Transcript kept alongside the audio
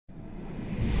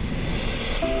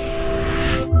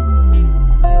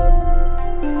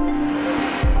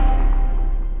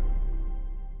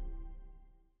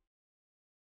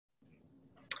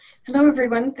Hello,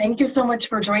 everyone. Thank you so much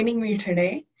for joining me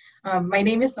today. My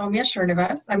name is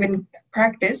Srinivas. I'm in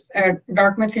practice at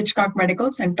Dartmouth-Hitchcock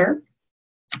Medical Center,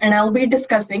 and I'll be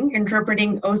discussing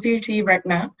interpreting OCT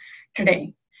Retina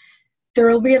today.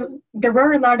 There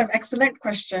were a lot of excellent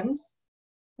questions,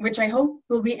 which I hope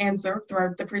will be answered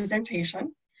throughout the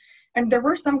presentation. And there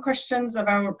were some questions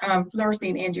about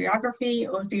fluorescein angiography,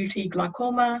 OCT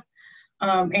glaucoma,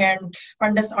 and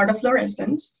fundus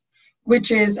autofluorescence,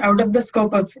 which is out of the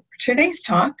scope of today's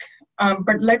talk,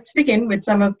 but let's begin with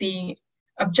some of the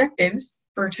objectives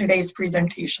for today's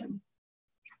presentation.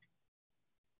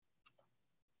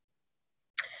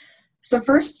 So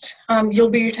first, you'll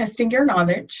be testing your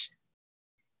knowledge,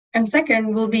 and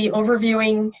second, we'll be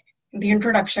overviewing the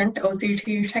introduction to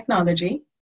OCT technology,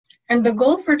 and the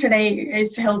goal for today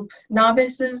is to help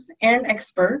novices and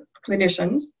expert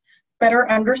clinicians better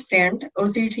understand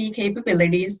OCT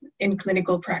capabilities in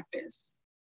clinical practice.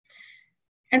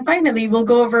 And finally, we'll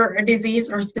go over a disease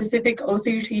or specific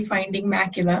OCT finding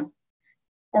macula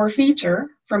or feature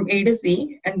from A to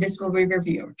Z, and this will be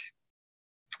reviewed.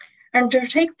 And to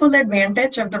take full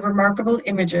advantage of the remarkable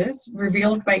images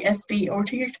revealed by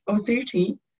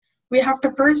SD-OCT, we have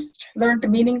to first learn to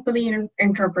meaningfully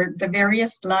interpret the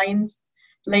various lines,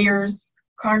 layers,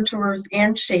 contours,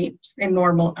 and shapes in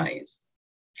normal eyes.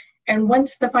 And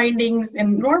once the findings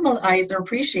in normal eyes are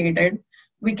appreciated,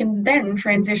 we can then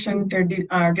transition to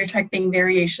detecting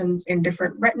variations in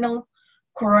different retinal,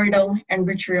 choroidal, and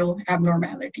vitreal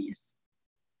abnormalities.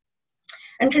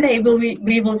 And today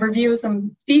we will review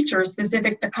some features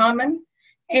specific to common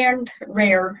and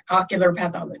rare ocular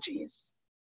pathologies.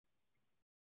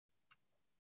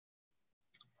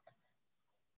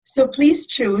 So please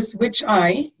choose which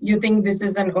eye you think this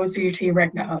is an OCT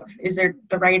retina of. Is it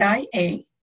the right eye, A,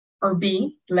 or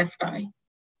B, left eye?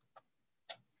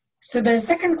 So the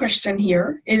second question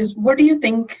here is, what do you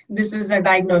think this is a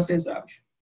diagnosis of?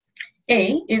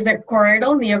 A, is it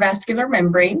choroidal neovascular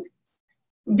membrane?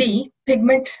 B,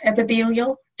 pigment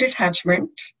epithelial detachment?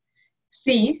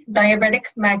 C, diabetic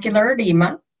macular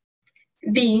edema?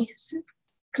 D,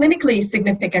 clinically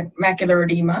significant macular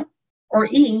edema? Or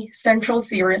E, central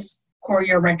serous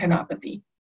chorioretinopathy?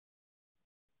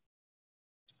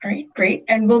 All right, great.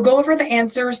 And we'll go over the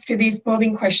answers to these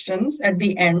polling questions at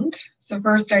the end. So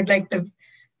first, I'd like to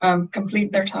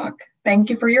complete their talk. Thank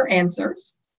you for your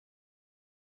answers.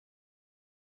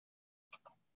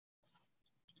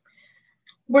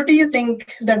 What do you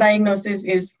think the diagnosis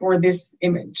is for this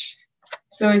image?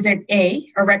 So is it A,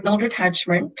 a retinal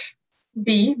detachment,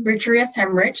 B, vitreous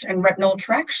hemorrhage and retinal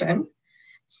traction,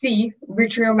 C,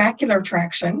 vitreomacular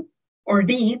traction, or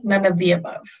D, none of the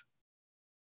above?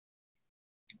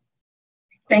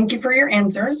 Thank you for your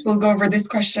answers. We'll go over this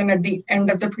question at the end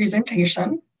of the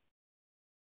presentation.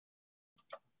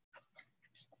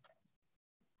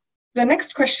 The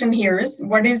next question here is,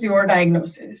 what is your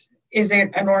diagnosis? Is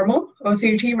it a normal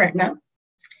OCT retina?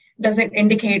 Does it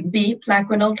indicate B,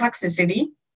 plaquenil toxicity?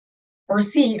 Or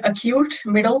C, acute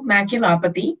middle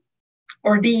maculopathy?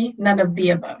 Or D, none of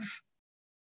the above?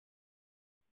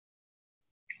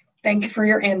 Thank you for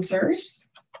your answers.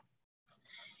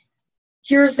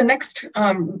 Here's the next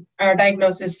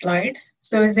diagnosis slide.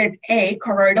 So is it A,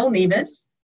 choroidal nevus,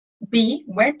 B,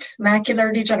 wet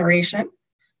macular degeneration,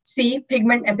 C,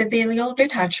 pigment epithelial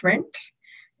detachment,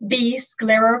 D,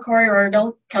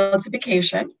 sclerochoroidal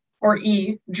calcification, or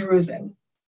E, drusen?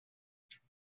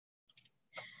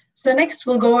 So next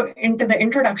we'll go into the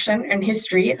introduction and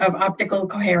history of optical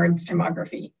coherence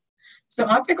tomography. So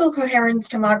optical coherence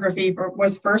tomography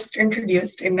was first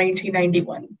introduced in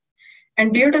 1991.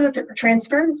 And due to the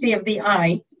transparency of the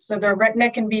eye, so the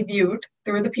retina can be viewed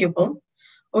through the pupil,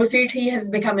 OCT has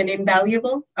become an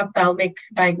invaluable ophthalmic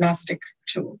diagnostic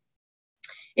tool.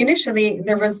 Initially,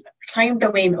 there was time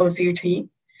domain OCT,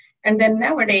 and then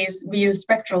nowadays we use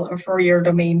spectral or Fourier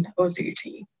domain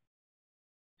OCT.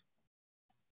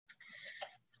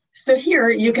 So here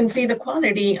you can see the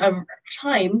quality of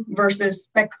time versus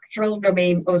spectral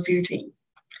domain OCT.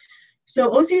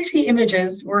 So OCT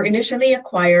images were initially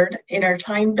acquired in our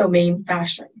time domain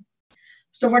fashion.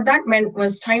 So what that meant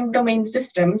was time domain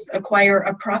systems acquire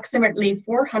approximately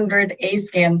 400 A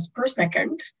scans per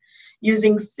second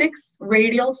using 6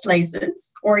 radial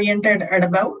slices oriented at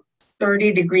about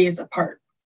 30 degrees apart.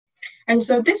 And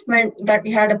so this meant that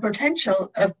we had a potential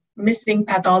of missing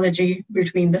pathology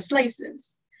between the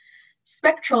slices.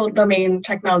 Spectral domain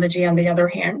technology, on the other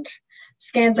hand,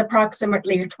 scans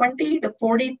approximately 20 to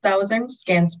 40,000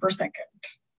 scans per second.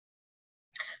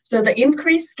 So the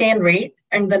increased scan rate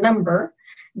and the number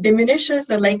diminishes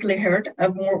the likelihood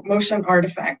of motion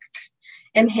artifact,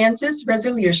 enhances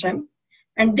resolution,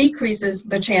 and decreases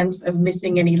the chance of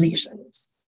missing any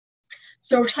lesions.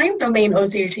 So time domain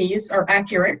OCTs are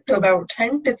accurate to about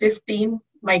 10 to 15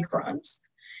 microns,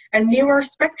 and newer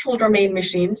spectral domain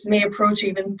machines may approach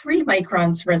even 3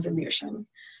 microns resolution.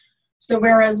 So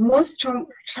whereas most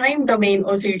time domain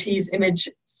OCTs image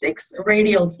 6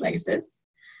 radial slices,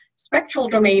 spectral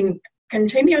domain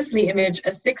continuously image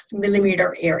a 6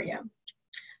 millimeter area.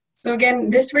 So again,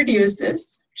 this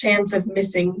reduces chance of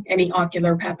missing any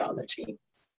ocular pathology.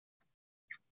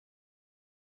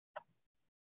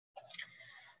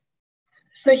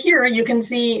 So here you can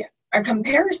see a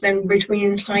comparison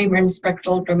between time and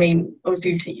spectral domain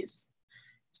OCTs.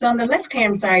 So on the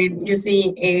left-hand side, you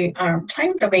see a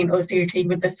time domain OCT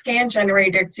with the scan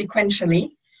generated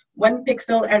sequentially, 1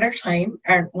 pixel at a time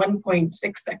at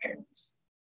 1.6 seconds.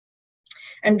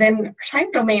 And then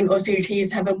time domain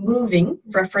OCTs have a moving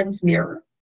reference mirror.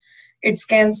 It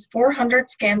scans 400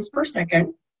 scans per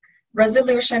second.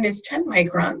 Resolution is 10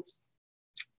 microns.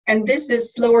 And this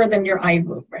is slower than your eye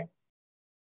movement.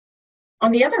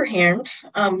 On the other hand,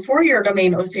 Fourier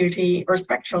domain OCT or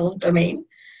spectral domain,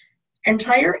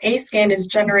 entire A scan is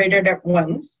generated at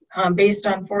once based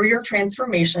on Fourier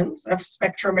transformations of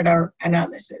spectrometer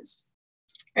analysis.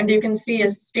 And you can see a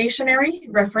stationary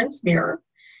reference mirror,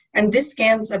 and this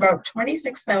scans about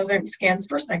 26,000 scans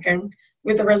per second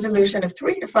with a resolution of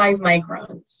 3 to 5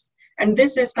 microns. And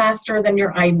this is faster than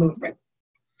your eye movement.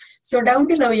 So down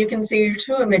below, you can see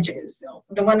 2 images.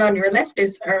 The one on your left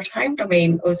is our time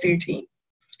domain OCT,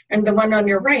 and the one on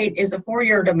your right is a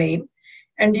Fourier domain.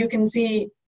 And you can see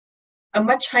a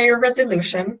much higher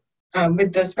resolution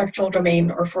with the spectral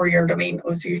domain or Fourier domain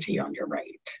OCT on your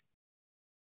right.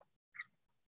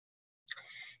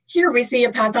 Here we see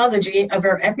a pathology of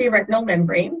our epiretinal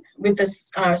membrane with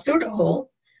this pseudohole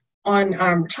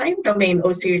on time domain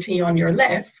OCT on your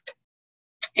left,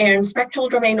 and spectral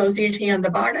domain OCT on the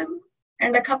bottom,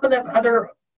 and a couple of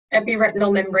other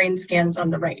epiretinal membrane scans on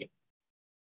the right.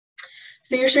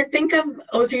 So you should think of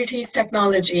OCT's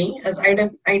technology as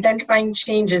identifying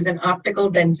changes in optical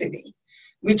density,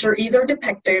 which are either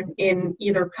depicted in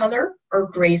either color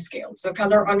or grayscale. So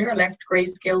color on your left,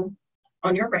 grayscale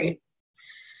on your right.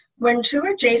 When 2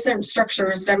 adjacent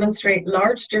structures demonstrate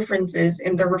large differences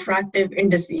in the refractive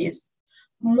indices,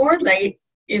 more light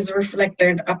is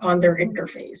reflected upon their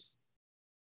interface.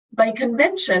 By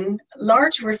convention,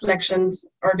 large reflections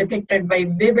are depicted by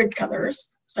vivid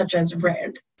colors, such as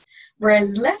red,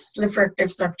 whereas less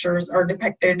refractive structures are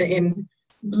depicted in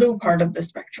blue part of the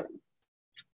spectrum.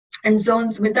 And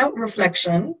zones without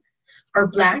reflection are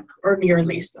black or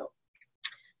nearly so.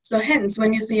 So hence,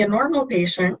 when you see a normal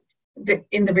patient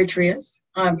in the vitreous,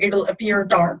 it'll appear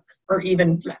dark or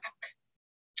even black.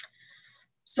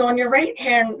 So on your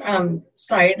right-hand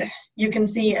side, you can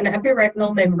see an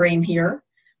epiretinal membrane here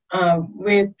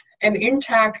with an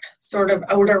intact sort of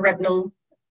outer retinal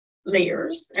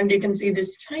layers. And you can see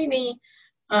this tiny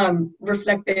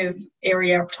reflective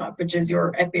area up top, which is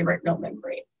your epiretinal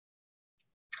membrane.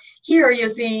 Here you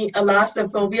see a loss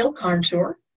of foveal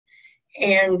contour.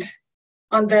 And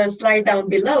on the slide down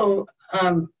below,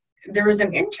 there is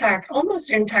an intact,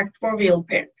 almost intact foveal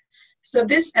pit. So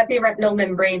this epiretinal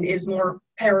membrane is more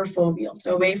parafoveal,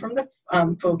 so away from the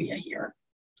fovea here.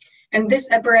 And this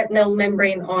epiretinal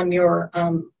membrane on your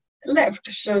left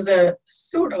shows a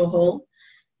pseudohole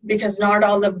because not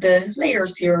all of the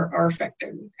layers here are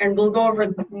affected. And we'll go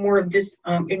over more of this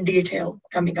in detail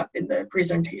coming up in the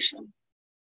presentation.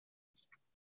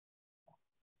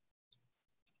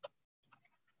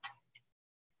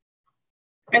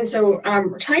 And so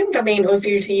time domain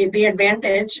OCT, the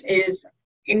advantage is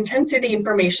intensity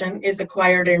information is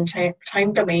acquired in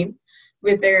time domain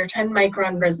with their 10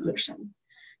 micron resolution.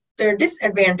 Their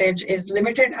disadvantage is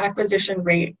limited acquisition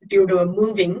rate due to a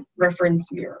moving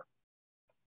reference mirror.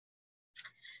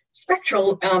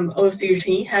 Spectral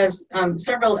OCT has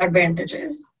several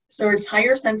advantages. So it's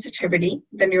higher sensitivity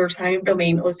than your time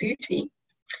domain OCT,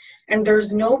 and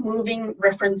there's no moving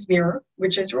reference mirror,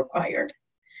 which is required.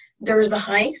 There is a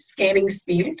high scanning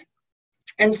speed,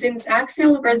 and since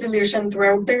axial resolution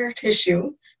throughout their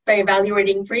tissue by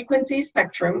evaluating frequency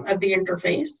spectrum of the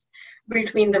interface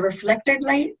between the reflected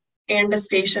light and a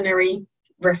stationary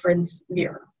reference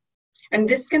mirror. And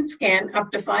this can scan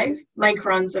up to 5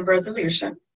 microns of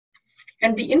resolution.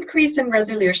 And the increase in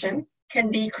resolution can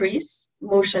decrease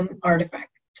motion artifacts.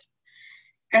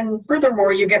 And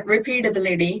furthermore, you get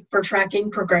repeatability for tracking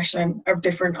progression of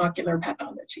different ocular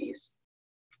pathologies.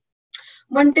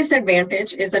 One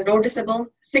disadvantage is a noticeable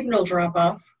signal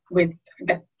drop-off with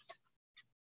depth.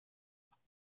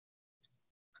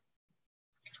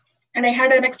 And I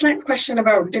had an excellent question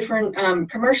about different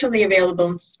commercially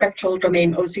available spectral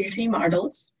domain OCT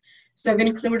models. So I've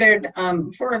included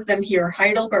 4 of them here: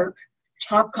 Heidelberg,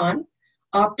 Topcon,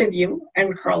 OptiView,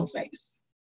 and Carl Zeiss.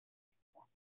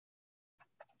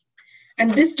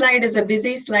 And this slide is a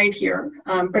busy slide here,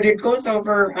 but it goes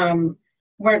over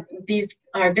what these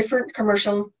different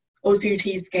commercial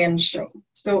OCT scans show.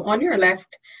 So on your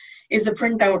left is a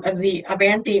printout of the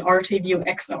Avanti RTView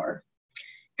XR.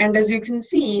 And as you can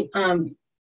see,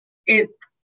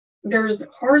 there's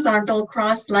horizontal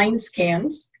cross-line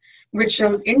scans, which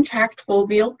shows intact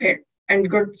foveal pit and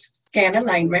good scan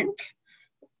alignment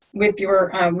with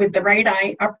the right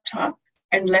eye up top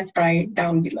and left eye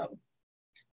down below.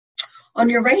 On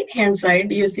your right-hand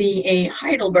side, you see a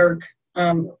Heidelberg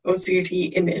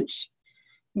OCT image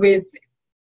with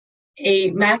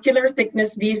a macular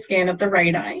thickness V scan of the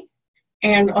right eye.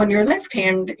 And on your left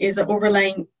hand is an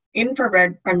overlying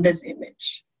infrared fundus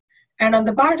image. And on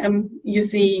the bottom, you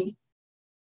see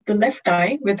the left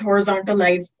eye with horizontal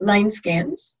line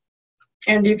scans.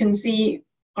 And you can see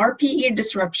RPE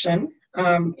disruption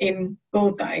in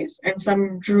both eyes and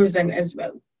some drusen as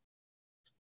well.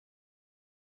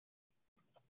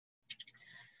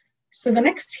 So the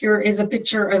next here is a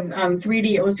picture of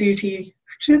 3D OCT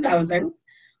 2000.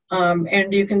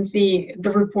 And you can see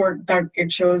the report that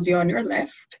it shows you on your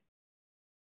left.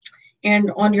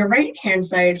 And on your right-hand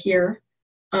side here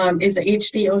is a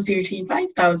HD OCT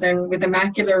 5000 with a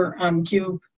macular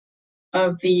cube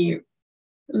of the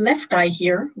left eye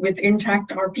here with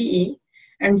intact RPE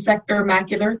and sector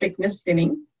macular thickness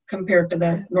thinning compared to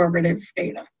the normative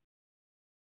data.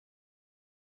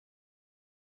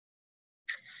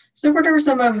 So what are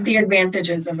some of the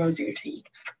advantages of OCT?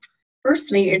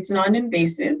 Firstly, it's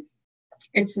non-invasive,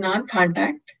 it's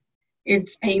non-contact,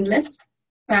 it's painless,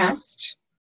 fast,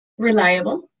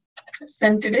 reliable,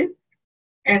 sensitive,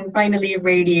 and finally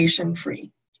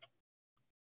radiation-free.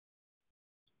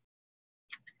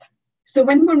 So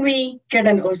when would we get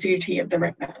an OCT of the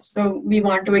retina? So we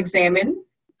want to examine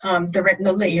the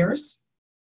retinal layers,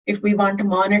 if we want to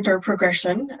monitor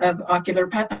progression of ocular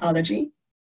pathology,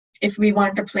 if we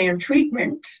want to plan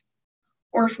treatment,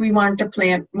 or if we want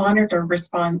to monitor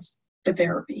response to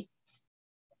therapy.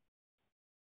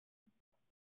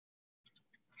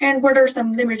 And what are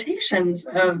some limitations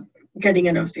of getting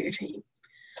an OCT?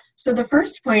 So the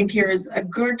first point here is a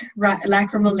good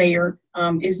lacrimal layer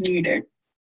is needed.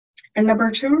 And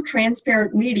number 2,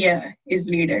 transparent media is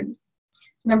needed.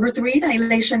 Number 3,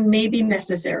 dilation may be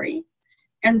necessary.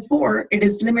 And 4, it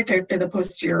is limited to the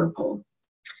posterior pole.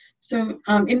 So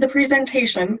in the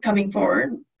presentation coming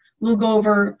forward, we'll go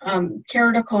over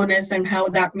keratoconus and how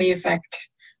that may affect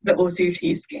the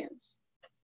OCT scans.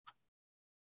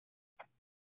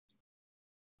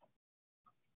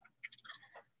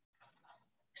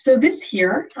 So this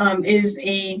here is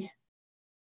a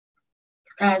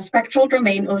spectral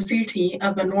domain OCT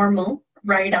of a normal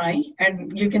right eye,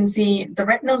 and you can see the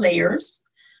retinal layers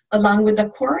along with the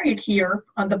choroid here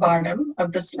on the bottom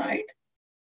of the slide,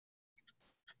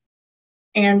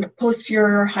 and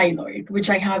posterior hyaloid, which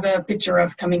I have a picture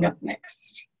of coming up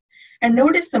next. And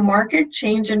notice the marked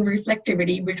change in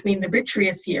reflectivity between the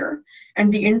vitreous here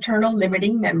and the internal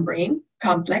limiting membrane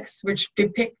complex, which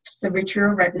depicts the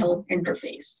vitreoretinal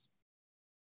interface.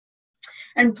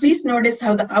 And please notice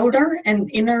how the outer and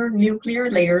inner nuclear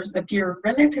layers appear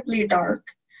relatively dark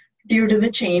due to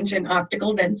the change in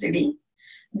optical density,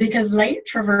 because light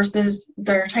traverses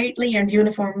their tightly and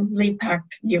uniformly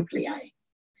packed nuclei.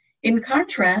 In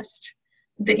contrast,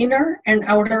 the inner and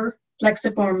outer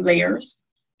plexiform layers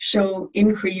show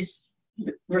increased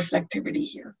reflectivity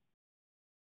here.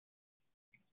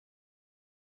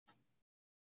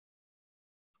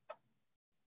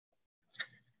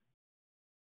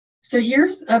 So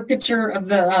here's a picture of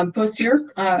the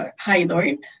posterior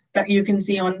hyaloid that you can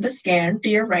see on the scan to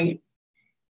your right.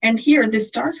 And here,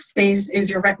 this dark space is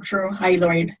your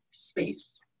retrohyaloid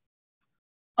space.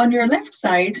 On your left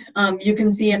side, you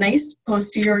can see a nice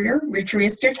posterior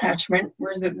vitreous detachment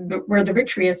where the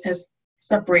vitreous has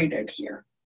separated here.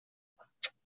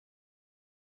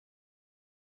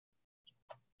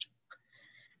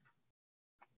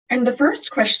 And the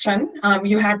first question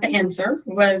you had to answer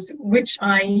was, which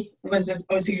eye was this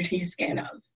OCT scan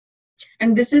of?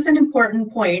 And this is an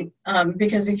important point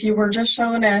because if you were just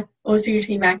shown a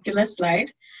OCT macula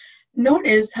slide,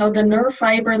 notice how the nerve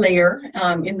fiber layer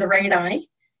in the right eye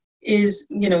is,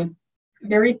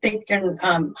 very thick and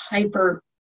hyper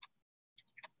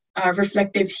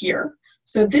reflective here.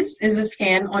 So this is a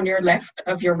scan on your left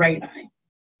of your right eye.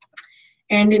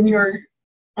 And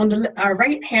on the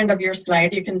right hand of your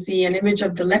slide, you can see an image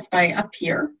of the left eye up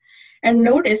here. And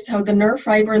notice how the nerve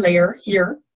fiber layer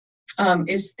here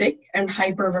is thick and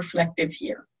hyper-reflective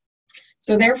here.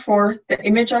 So therefore, the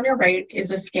image on your right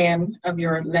is a scan of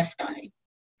your left eye.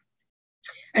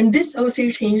 And this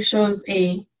OCT shows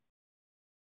a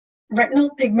retinal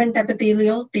pigment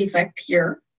epithelial defect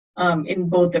here in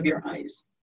both of your eyes.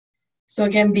 So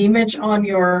again, the image on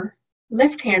your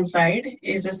left-hand side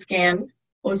is a scan,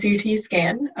 OCT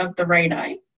scan of the right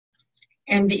eye.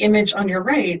 And the image on your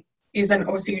right is an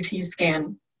OCT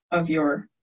scan of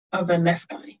a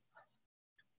left eye.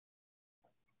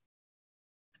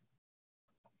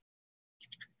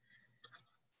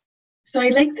 So I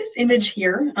like this image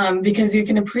here because you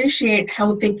can appreciate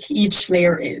how thick each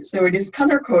layer is. So it is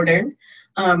color-coded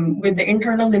with the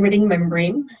internal limiting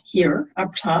membrane here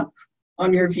up top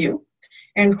on your view,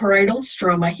 and choroidal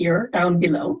stroma here down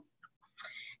below.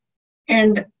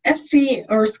 And ST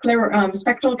or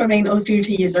spectral domain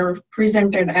OCTs are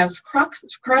presented as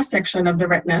cross-section of the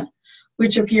retina,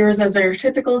 which appears as a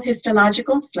typical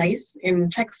histological slice in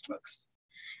textbooks.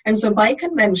 And so by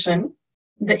convention,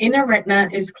 the inner retina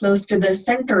is close to the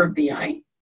center of the eye,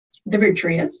 the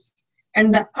vitreous,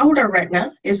 and the outer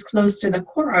retina is close to the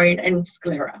choroid and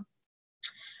sclera.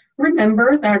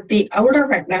 Remember that the outer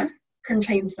retina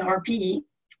contains the RPE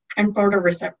and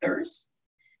photoreceptors,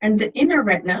 and the inner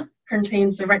retina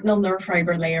contains the retinal nerve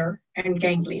fiber layer and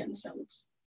ganglion cells.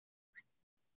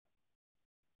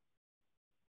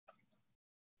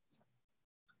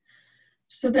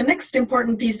 So the next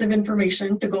important piece of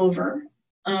information to go over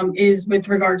is with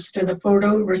regards to the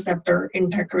photoreceptor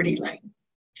integrity line.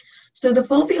 So the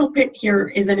foveal pit here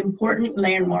is an important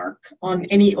landmark on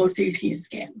any OCT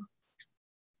scan.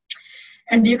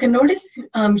 And you can notice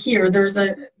here, there's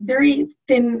a very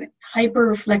thin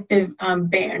hyperreflective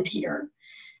band here.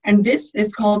 And this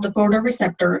is called the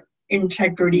photoreceptor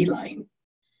integrity line.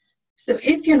 So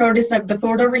if you notice that the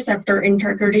photoreceptor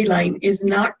integrity line is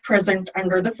not present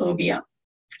under the fovea,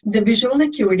 the visual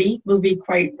acuity will be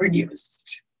quite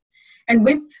reduced. And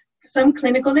with some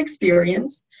clinical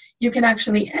experience, you can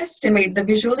actually estimate the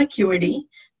visual acuity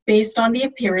based on the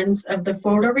appearance of the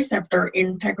photoreceptor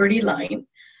integrity line,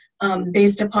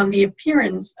 based upon the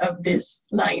appearance of this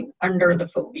line under the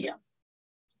fovea.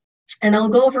 And I'll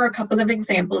go over a couple of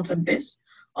examples of this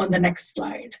on the next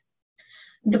slide.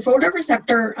 The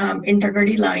photoreceptor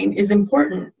integrity line is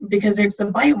important because it's a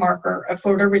biomarker of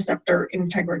photoreceptor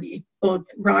integrity, both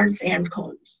rods and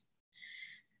cones.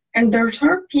 And the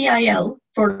term PIL,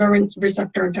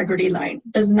 photoreceptor integrity line,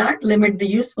 does not limit the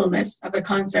usefulness of a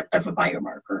concept of a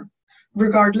biomarker,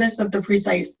 regardless of the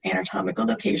precise anatomical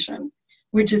location,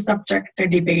 which is subject to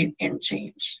debate and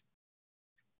change.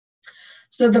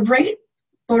 So the bright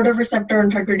photoreceptor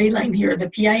integrity line here, the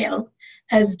PIL,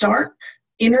 has dark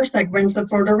inner segments of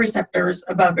photoreceptors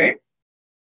above it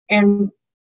and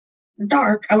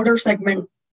dark outer segment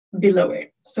below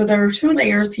it. So there are two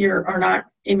layers here are not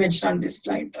imaged on this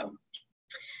slide though.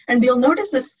 And you'll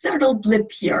notice a subtle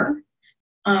blip here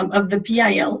of the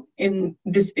PIL in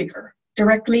this figure,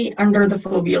 directly under the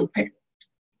foveal pit.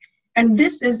 And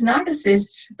this is not a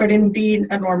cyst, but indeed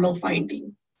a normal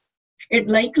finding. It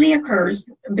likely occurs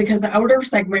because the outer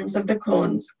segments of the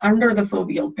cones under the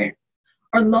foveal pit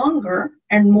are longer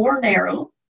and more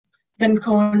narrow than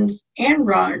cones and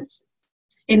rods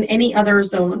in any other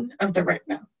zone of the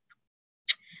retina.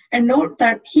 And note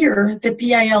that here, the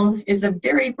PIL is a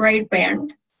very bright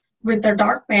band with a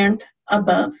dark band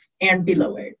above and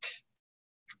below it.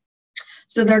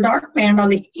 So the dark band on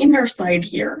the inner side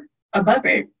here, above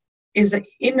it, is the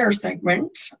inner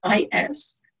segment,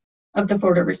 IS, of the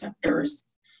photoreceptors,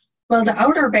 while the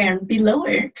outer band below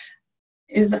it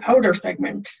is the outer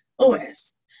segment,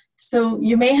 OS. So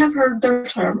you may have heard the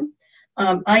term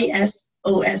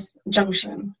IS-OS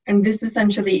junction, and this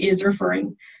essentially is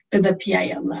referring to the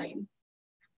PIL line.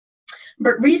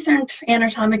 But recent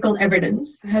anatomical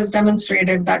evidence has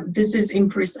demonstrated that this is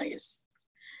imprecise.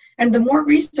 And the more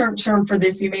recent term for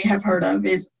this you may have heard of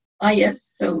is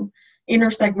IS, so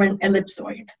inner segment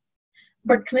ellipsoid.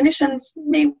 But clinicians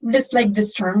may dislike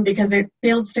this term because it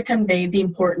fails to convey the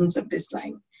importance of this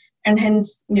line. And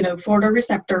hence,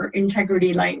 photoreceptor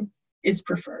integrity line is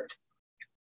preferred.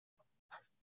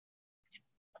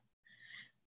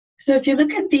 So if you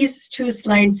look at these two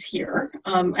slides here,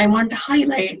 I want to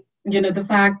highlight, the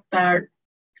fact that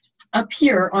up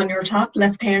here on your top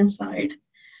left-hand side,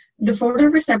 the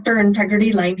photoreceptor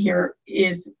integrity line here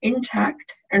is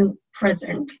intact and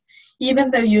present, even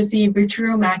though you see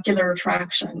vitreomacular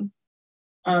traction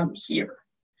here.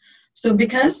 So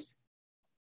because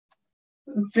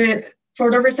the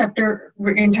photoreceptor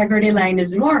integrity line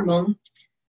is normal,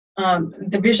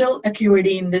 the visual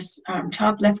acuity in this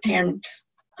top left-hand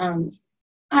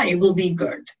eye will be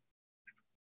good.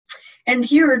 And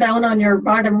here down on your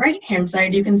bottom right-hand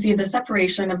side, you can see the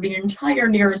separation of the entire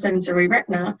neurosensory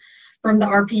retina from the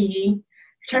RPE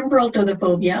temporal to the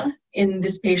fovea in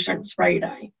this patient's right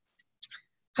eye.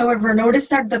 However, notice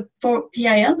that the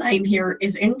PIL line here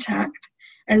is intact,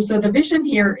 and so the vision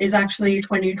here is actually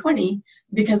 20/20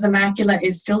 because the macula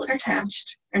is still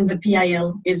attached and the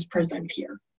PIL is present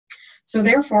here. So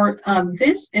therefore,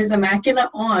 this is a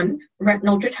macula-on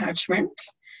retinal detachment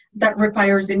that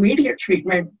requires immediate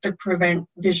treatment to prevent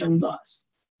vision loss.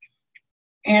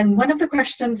 And one of the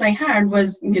questions I had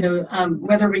was,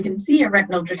 whether we can see a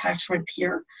retinal detachment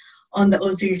here on the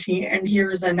OCT, and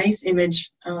here's a nice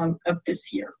image of this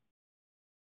here.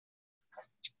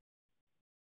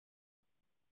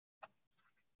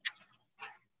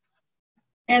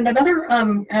 And another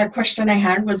question I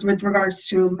had was with regards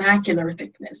to macular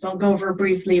thickness. I'll go over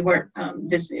briefly what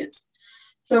this is.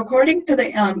 So according to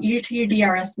the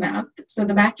ETDRS map, so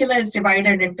the macula is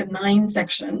divided into 9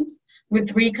 sections with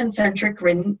 3 concentric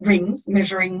rings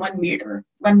measuring 1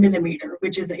 millimeter,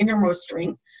 which is the innermost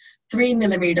ring, 3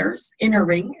 millimeters inner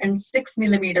ring, and 6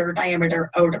 millimeter diameter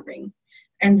outer ring.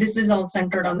 And this is all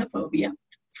centered on the fovea.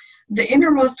 The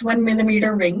innermost 1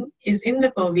 millimeter ring is in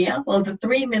the fovea, while the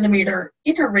 3 millimeter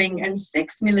inner ring and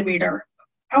 6 millimeter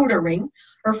outer ring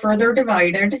are further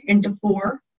divided into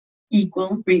 4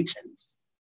 equal regions.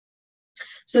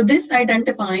 So this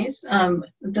identifies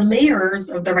the layers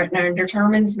of the retina and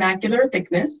determines macular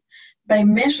thickness by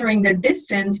measuring the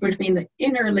distance between the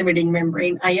inner limiting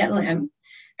membrane, ILM,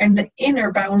 and the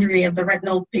inner boundary of the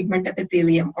retinal pigment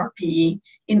epithelium, RPE,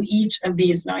 in each of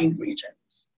these 9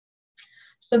 regions.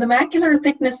 So the macular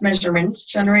thickness measurements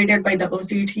generated by the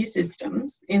OCT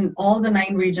systems in all the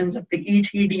 9 regions of the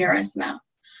ETDRS map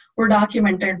were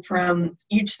documented from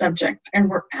each subject and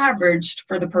were averaged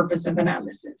for the purpose of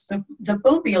analysis. So the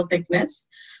foveal thickness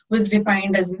was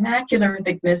defined as macular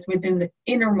thickness within the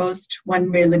innermost 1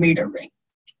 millimeter ring.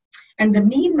 And the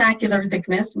mean macular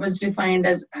thickness was defined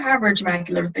as average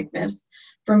macular thickness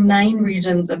from 9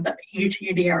 regions of the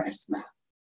ETDRS map.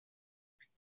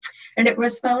 And it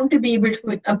was found to be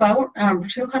between about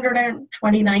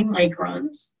 229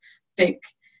 microns thick,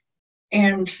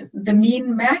 and the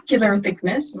mean macular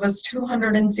thickness was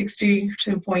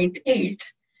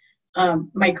 262.8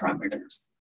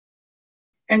 micrometers.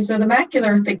 And so the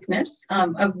macular thickness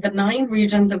of the 9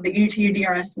 regions of the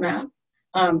ETDRS map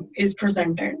is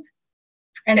presented.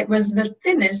 And it was the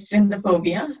thinnest in the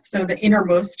fovea, so the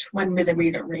innermost 1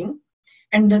 millimeter ring,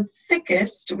 and the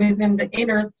thickest within the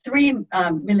inner 3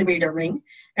 millimeter ring,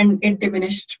 and it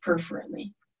diminished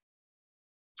peripherally.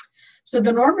 So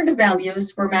the normative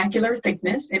values for macular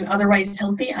thickness in otherwise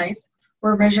healthy eyes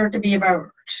were measured to be about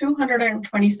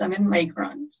 227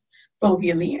 microns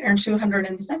foveally and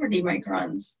 270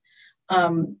 microns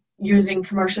using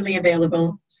commercially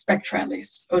available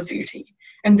Spectralis OCT.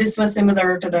 And this was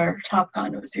similar to the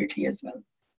Topcon OCT as well.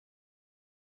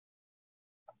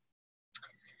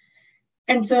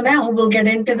 And so now we'll get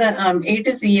into the A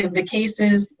to Z of the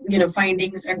cases,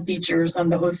 findings and features on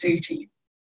the OCT.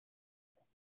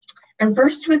 And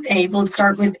first with A, we'll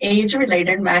start with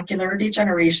age-related macular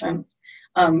degeneration,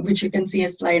 which you can see a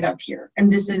slide up here.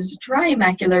 And this is dry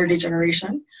macular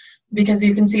degeneration because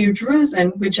you can see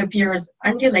drusen, which appears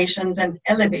undulations and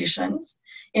elevations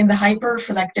in the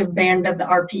hyperreflective band of the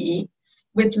RPE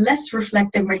with less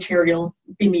reflective material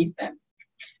beneath them.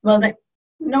 Well,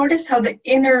 notice how the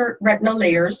inner retinal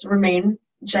layers remain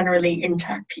generally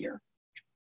intact here.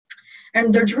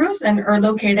 And the drusen are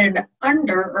located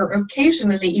under or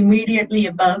occasionally immediately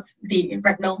above the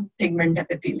retinal pigment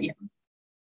epithelium.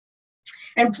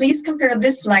 And please compare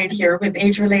this slide here with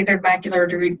age-related macular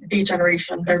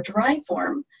degeneration, their dry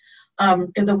form,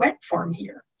 to the wet form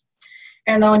here.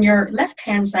 And on your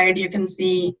left-hand side, you can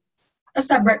see a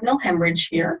subretinal hemorrhage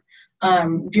here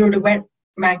due to wet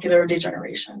macular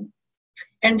degeneration.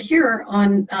 And here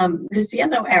on this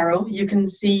yellow arrow, you can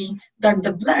see that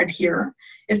the blood here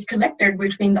is collected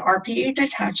between the RPE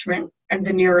detachment and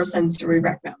the neurosensory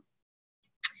retina.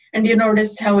 And you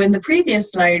noticed how in the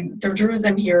previous slide, the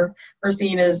drusen here are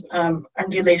seen as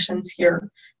undulations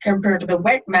here compared to the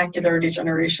wet macular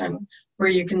degeneration, where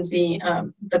you can see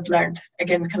the blood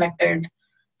again collected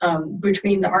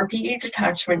between the RPE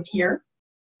detachment here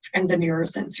and the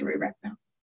neurosensory retina.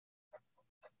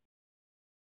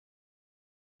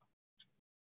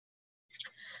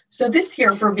 So this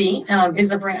here for B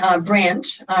is a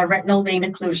branch retinal vein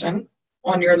occlusion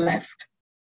on your left.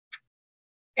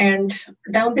 And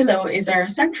down below is our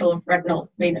central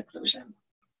retinal vein occlusion.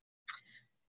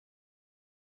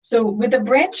 So with the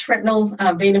branch retinal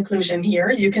vein occlusion here,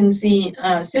 you can see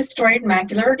cystoid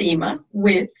macular edema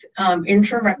with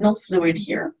intraretinal fluid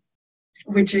here,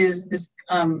 which is this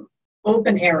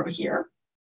open arrow here.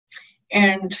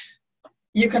 And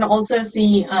you can also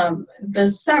see the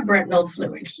subretinal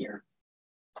fluid here,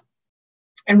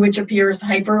 and which appears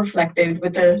hyperreflective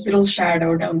with a little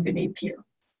shadow down beneath here.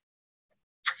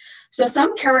 So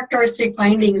some characteristic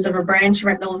findings of a branch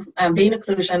retinal vein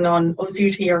occlusion on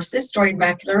OCT are cystoid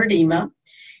macular edema,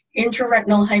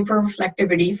 intraretinal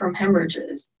hyperreflectivity from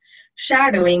hemorrhages,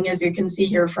 shadowing, as you can see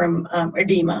here, from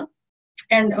edema,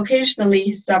 and occasionally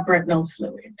subretinal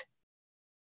fluid.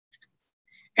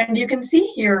 And you can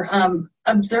see here,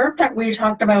 observe that we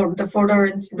talked about the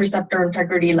photoreceptor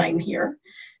integrity line here.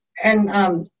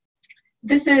 And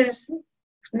this is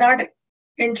not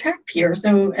intact here.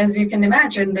 So as you can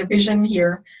imagine, the vision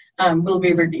here will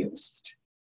be reduced.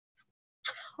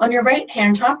 On your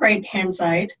top right-hand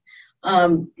side,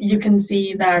 you can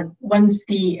see that once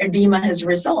the edema has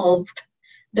resolved,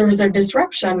 there is a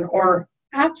disruption or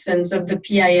absence of the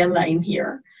PIL line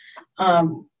here,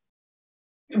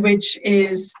 which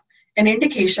is an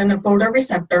indication of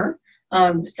photoreceptor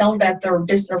cell death or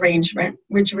disarrangement,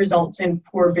 which results in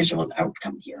poor visual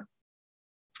outcome here.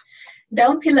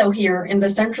 Down below here in the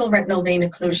central retinal vein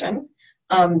occlusion,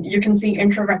 you can see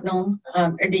intraretinal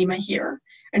edema here.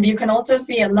 And you can also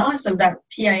see a loss of that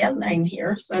PIL line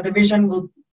here. So the vision will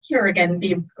here again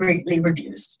be greatly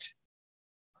reduced.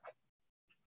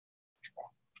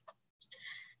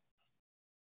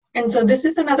 And so this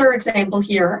is another example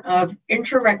here of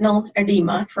intraretinal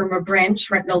edema from a branch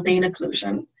retinal vein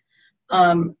occlusion.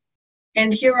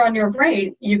 And here on your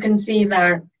right, you can see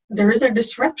that there is a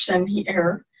disruption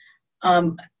here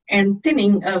and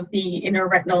thinning of the inner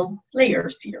retinal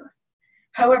layers here.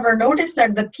 However, notice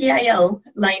that the PIL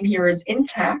line here is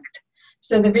intact,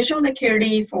 so the visual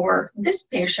acuity for this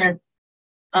patient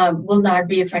will not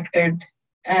be affected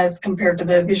as compared to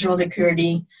the visual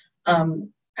acuity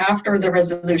after the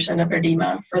resolution of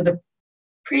edema for the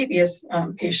previous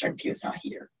patient you saw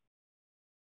here.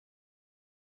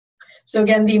 So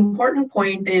again, the important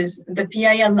point is the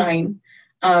PIL line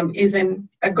is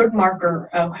a good marker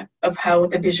of how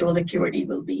the visual acuity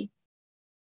will be.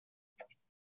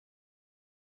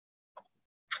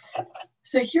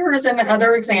 So here is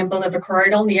another example of a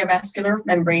choroidal neovascular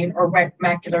membrane or wet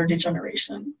macular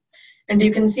degeneration. And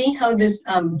you can see how this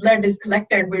blood is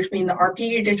collected between the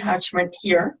RPE detachment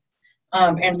here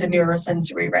and the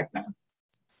neurosensory retina.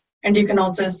 And you can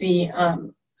also see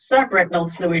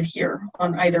subretinal fluid here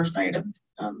on either side of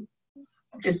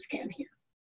this scan here.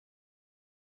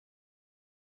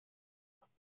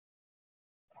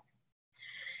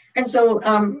 And so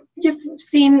you've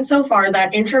seen so far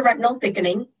that intraretinal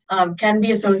thickening can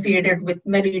be associated with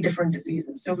many different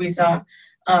diseases. So we saw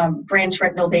branch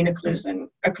retinal vein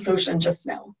occlusion just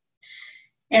now.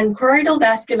 And choroidal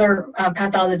vascular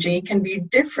pathology can be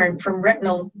different from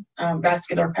retinal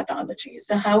vascular pathology.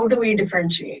 So how do we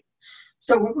differentiate?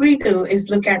 So what we do is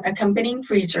look at accompanying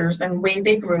features and way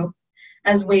they group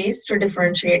as ways to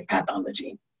differentiate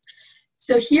pathology.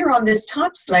 So here on this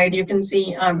top slide, you can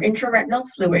see intraretinal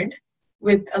fluid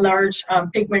with a large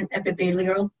pigment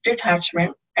epithelial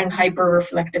detachment and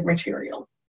hyperreflective material.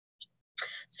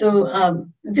 So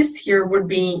this here would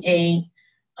be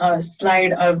a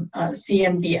slide of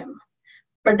CNVM.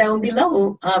 But down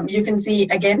below, you can see,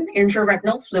 again,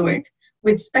 intraretinal fluid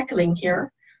with speckling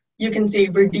here. You can see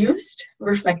reduced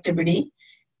reflectivity,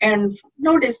 and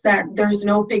notice that there's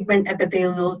no pigment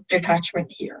epithelial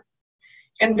detachment here.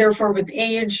 And therefore, with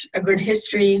age, a good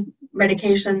history,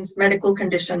 medications, medical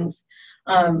conditions,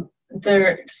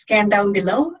 the scan down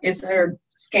below is a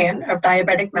scan of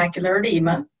diabetic macular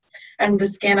edema, and the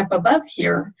scan up above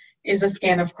here is a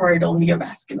scan of choroidal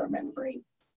neovascular membrane.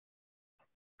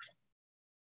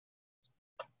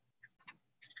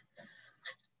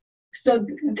 So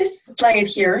this slide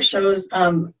here shows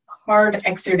hard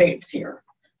exudates here.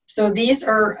 So these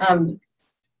are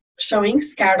showing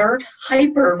scattered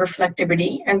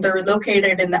hyperreflectivity, and they're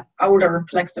located in the outer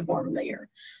plexiform layer.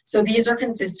 So these are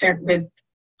consistent with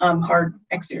hard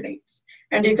exudates.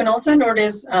 And you can also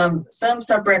notice some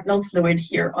subretinal fluid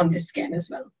here on this scan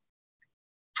as well.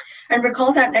 And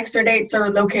recall that exudates are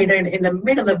located in the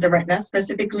middle of the retina,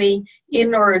 specifically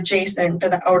in or adjacent to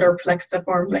the outer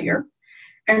plexiform layer.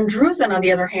 And drusen, on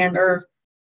the other hand, are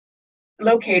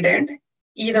located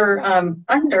either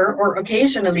under or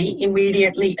occasionally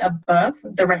immediately above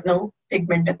the retinal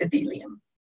pigment epithelium.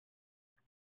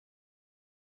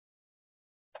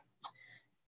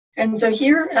 And so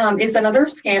here is another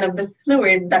scan of the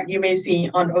fluid that you may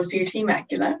see on OCT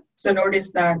macula. So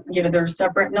notice that there's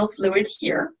subretinal fluid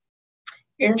here,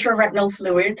 intraretinal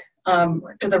fluid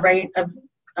to the right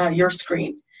of your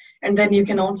screen. And then you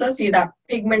can also see that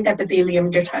pigment epithelium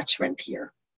detachment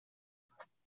here.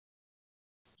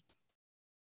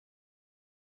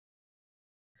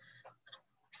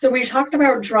 So we talked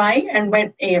about dry and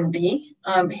wet AMD,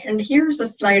 and here's a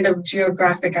slide of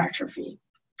geographic atrophy.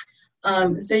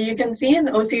 So you can see an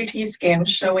OCT scan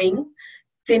showing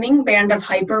thinning band of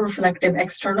hyperreflective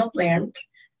external band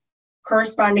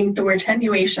corresponding to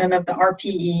attenuation of the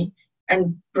RPE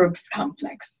and Brooks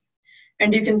complex.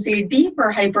 And you can see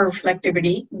deeper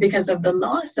hyperreflectivity because of the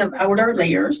loss of outer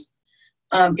layers,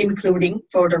 including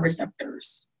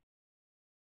photoreceptors.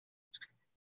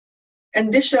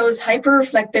 And this shows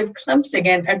hyperreflective clumps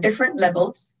again at different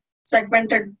levels,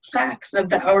 segmented plaques of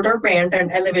the outer band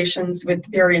and elevations with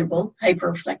variable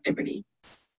hyperreflectivity.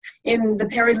 In the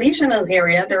perilesional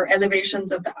area, there are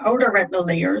elevations of the outer retinal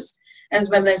layers, as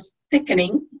well as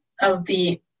thickening of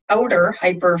the outer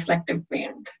hyperreflective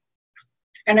band.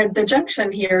 And at the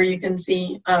junction here, you can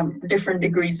see different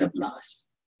degrees of loss.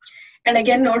 And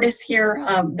again, notice here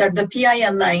that the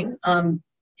PIL line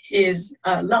is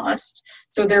lost.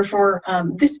 So therefore,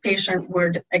 this patient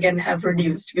would again have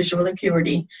reduced visual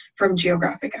acuity from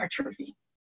geographic atrophy.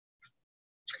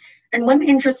 And one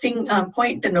interesting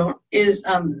point to note is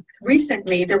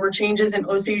recently there were changes in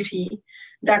OCT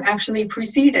that actually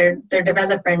preceded the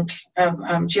development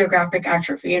of geographic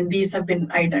atrophy, and these have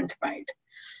been identified.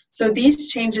 So these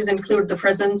changes include the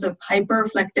presence of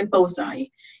hyperreflective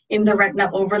foci in the retina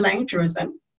overlying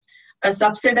drusen, a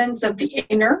subsidence of the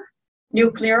inner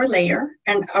nuclear layer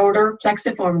and outer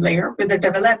plexiform layer with the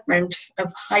development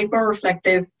of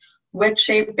hyperreflective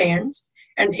wedge-shaped bands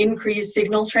and increased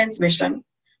signal transmission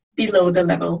below the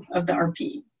level of the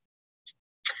RPE.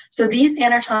 So these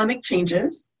anatomic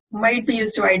changes might be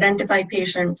used to identify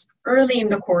patients early in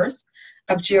the course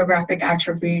of geographic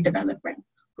atrophy development,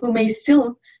 who may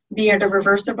still be at a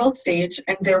reversible stage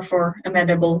and therefore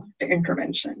amenable to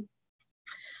intervention.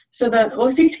 So the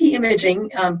OCT imaging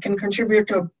can contribute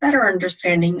to a better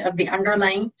understanding of the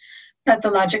underlying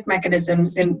pathologic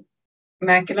mechanisms in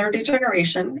macular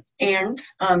degeneration and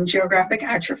geographic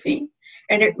atrophy,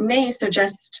 and it may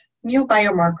suggest new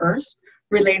biomarkers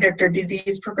related to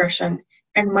disease progression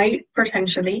and might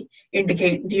potentially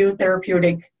indicate new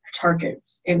therapeutic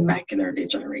targets in macular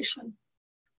degeneration.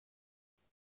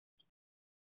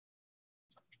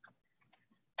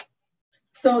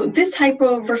 So this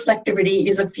hyperreflectivity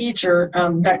is a feature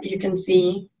that you can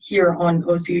see here on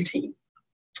OCT.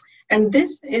 And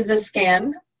this is a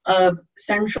scan of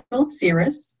central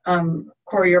serous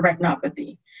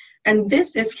chorioretinopathy. And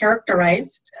this is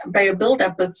characterized by a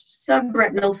buildup of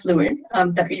subretinal fluid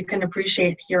that you can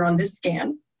appreciate here on this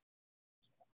scan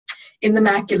in the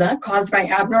macula caused by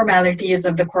abnormalities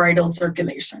of the choroidal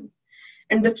circulation.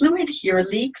 And the fluid here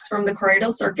leaks from the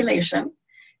choroidal circulation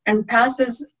and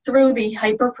passes through the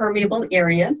hyperpermeable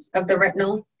areas of the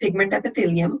retinal pigment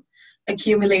epithelium,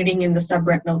 accumulating in the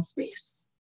subretinal space.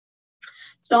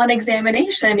 So on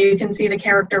examination, you can see the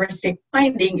characteristic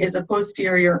finding is a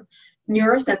posterior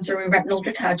neurosensory retinal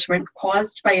detachment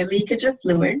caused by a leakage of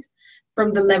fluid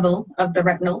from the level of the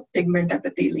retinal pigment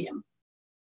epithelium.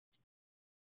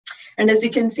 And as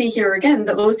you can see here again,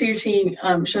 the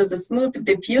OCT shows a smooth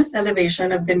diffuse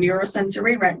elevation of the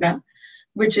neurosensory retina,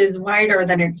 which is wider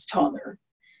than it's taller.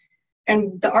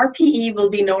 And the RPE will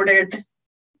be noted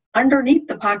underneath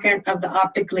the pocket of the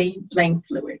optically blank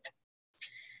fluid.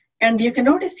 And you can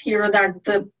notice here that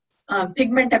the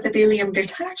pigment epithelium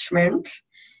detachment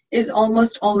is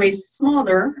almost always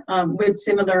smaller with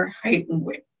similar height and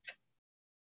width.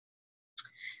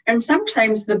 And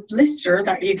sometimes the blister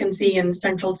that you can see in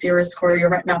central serous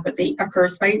chorioretinopathy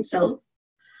occurs by itself,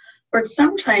 but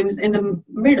sometimes in the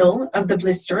middle of the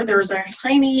blister, there's a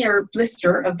tinier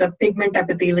blister of the pigment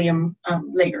epithelium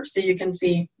layer. So you can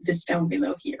see this down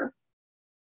below here.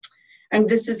 And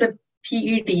this is a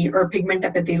PED, or pigment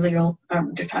epithelial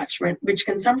detachment, which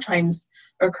can sometimes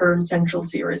occur in central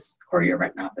serous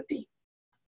chorioretinopathy.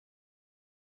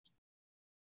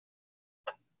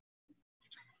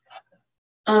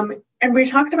 And we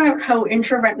talked about how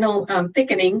intraretinal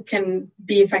thickening can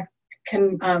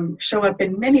show up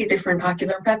in many different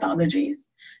ocular pathologies.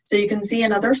 So you can see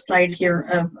another slide here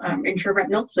of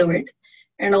intraretinal fluid,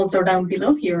 and also down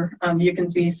below here, you can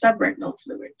see subretinal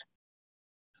fluid.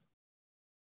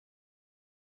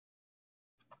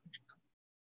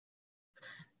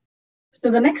 So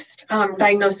the next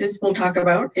diagnosis we'll talk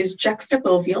about is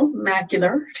juxtafoveal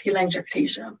macular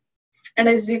telangiectasia. And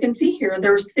as you can see here,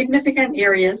 there are significant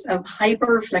areas of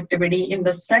hyperreflectivity in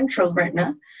the central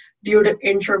retina due to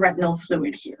intraretinal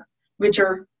fluid here, which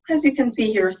are, as you can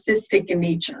see here, cystic in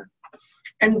nature.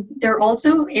 And there are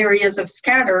also areas of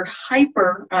scattered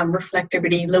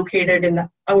hyper-reflectivity located in the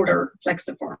outer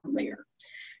plexiform layer.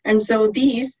 And so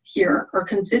these here are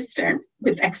consistent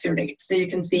with exudates. So you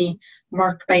can see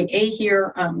marked by A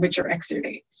here, which are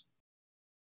exudates.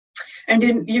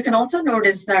 And you can also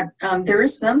notice that there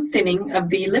is some thinning of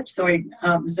the ellipsoid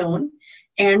zone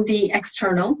and the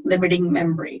external limiting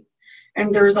membrane.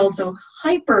 And there's also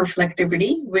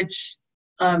hyperreflectivity, which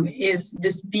is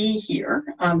this B here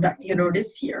that you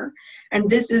notice here. And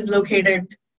this is located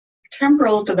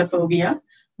temporal to the fovea,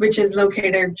 which is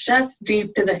located just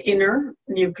deep to the inner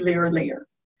nuclear layer.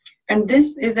 And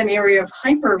this is an area of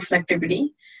hyperreflectivity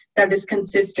that is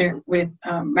consistent with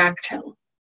MACTEL.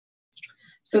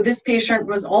 So this patient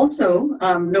was also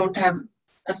known to have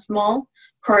a small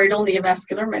choroidal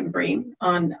neovascular membrane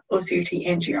on OCT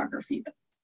angiography.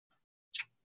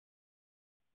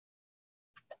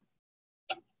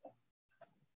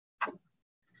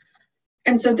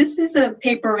 And so this is a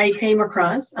paper I came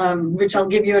across, which I'll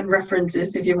give you in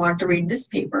references if you want to read this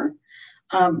paper.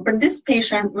 But this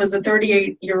patient was a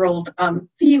 38-year-old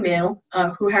female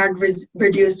who had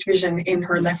reduced vision in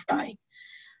her left eye.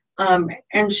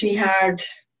 And she had,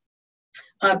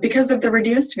 because of the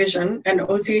reduced vision, an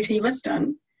OCT was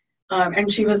done,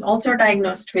 and she was also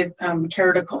diagnosed with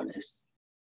keratoconus.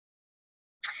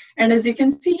 And as you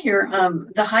can see here,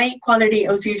 the high-quality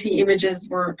OCT images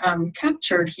were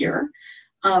captured here,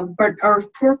 but are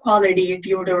of poor quality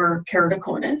due to her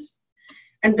keratoconus.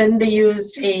 And then they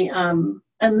used a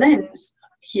lens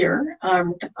here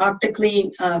to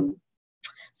optically.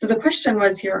 So the question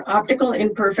was here, optical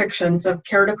imperfections of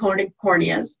keratoconic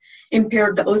corneas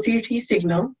impaired the OCT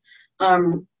signal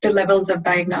to levels of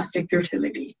diagnostic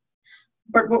utility.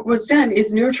 But what was done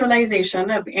is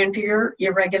neutralization of anterior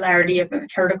irregularity of a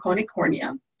keratoconic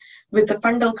cornea with the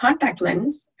fundal contact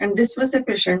lens, and this was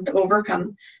sufficient to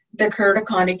overcome the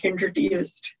keratoconic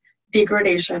introduced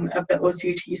degradation of the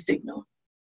OCT signal.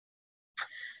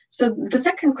 So the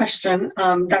second question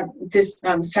that this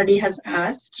study has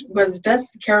asked was,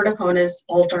 does keratoconus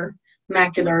alter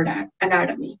macular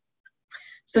anatomy?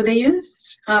 So they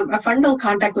used a fundal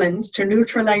contact lens to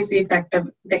neutralize the effect of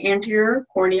the anterior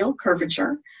corneal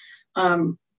curvature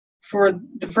for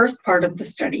the first part of the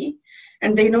study.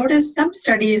 And they noticed some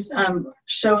studies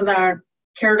show that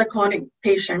keratoconic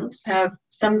patients have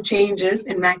some changes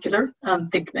in macular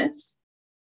thickness.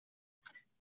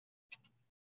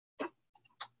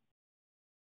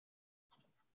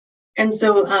 And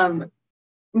so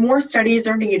more studies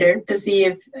are needed to see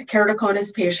if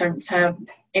keratoconus patients have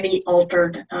any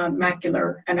altered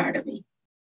macular anatomy.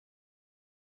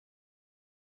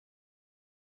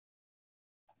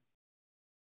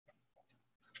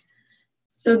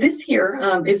 So this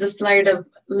here is a slide of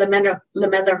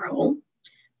lamellar hole.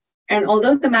 And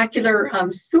although the macular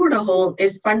pseudohole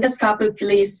is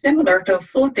fundoscopically similar to a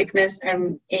full thickness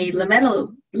and a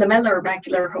lamellar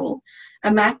macular hole, a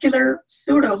macular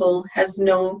pseudohole has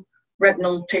no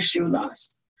retinal tissue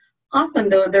loss. Often,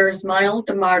 though, there is mild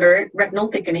to moderate retinal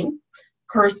thickening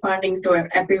corresponding to an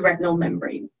epiretinal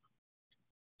membrane.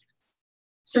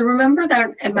 So remember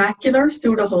that a macular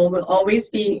pseudohole will always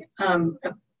be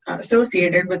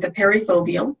associated with the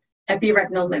perifoveal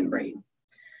epiretinal membrane.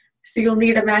 So you'll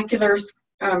need a macular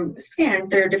scan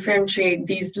to differentiate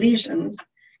these lesions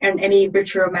and any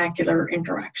vitreomacular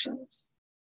interactions.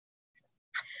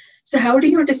 So how do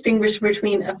you distinguish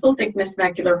between a full thickness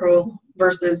macular hole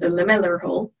versus a lamellar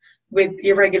hole with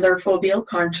irregular foveal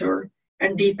contour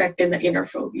and defect in the inner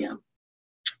fovea?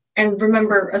 And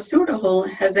remember, a pseudohole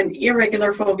has an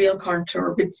irregular foveal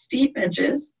contour with steep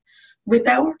edges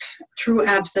without true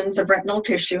absence of retinal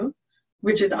tissue,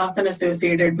 which is often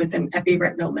associated with an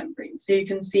epiretinal membrane. So you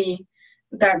can see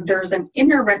that there's an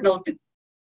inner retinal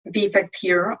defect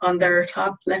here on their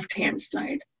top left-hand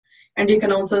slide. And you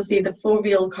can also see the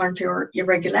foveal contour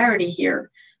irregularity here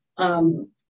in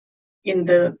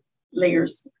the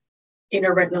layers,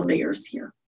 inner retinal layers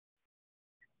here.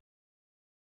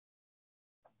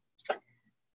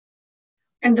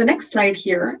 And the next slide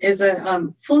here is a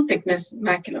full thickness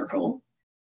macular hole.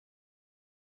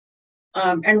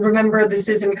 And remember, this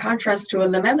is in contrast to a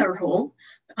lamellar hole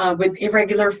with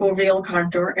irregular foveal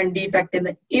contour and defect in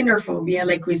the inner fovea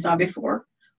like we saw before,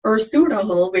 or a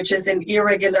pseudohole, which is an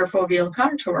irregular foveal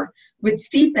contour with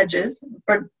steep edges,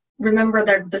 but remember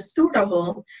that the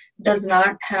pseudohole does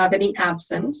not have any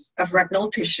absence of retinal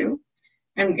tissue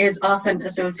and is often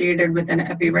associated with an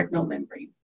epiretinal membrane.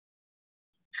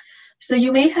 So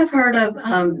you may have heard of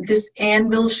this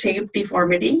anvil-shaped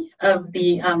deformity of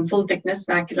the full-thickness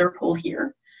macular hole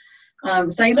here.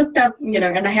 So I looked up,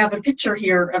 and I have a picture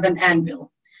here of an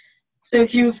anvil. So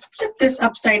if you flip this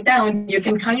upside down, you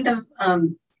can kind of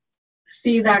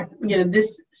see that,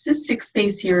 this cystic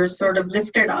space here is sort of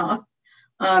lifted off.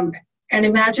 And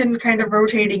imagine kind of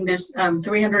rotating this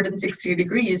 360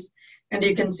 degrees, and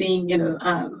you can see,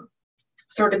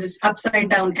 sort of this upside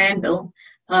down anvil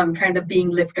kind of being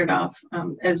lifted off,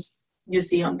 as you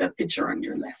see on the picture on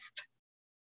your left.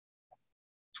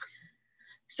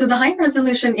 So the high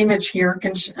resolution image here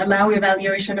can allow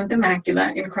evaluation of the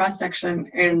macula in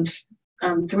cross-section and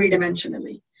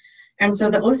three-dimensionally. And so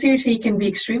the OCT can be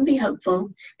extremely helpful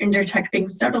in detecting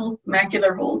subtle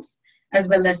macular holes as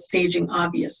well as staging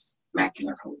obvious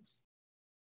macular holes.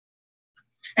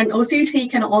 And OCT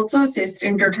can also assist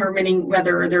in determining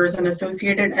whether there is an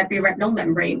associated epiretinal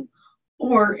membrane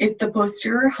or if the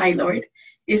posterior hyaloid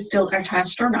is still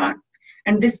attached or not.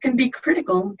 And this can be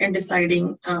critical in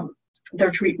deciding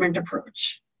their treatment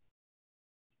approach.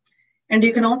 And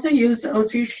you can also use the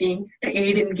OCT to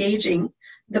aid in gauging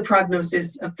the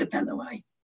prognosis of the fellow eye.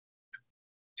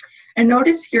 And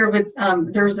notice here with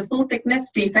there's a full thickness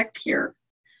defect here,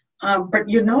 but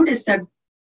you notice that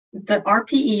the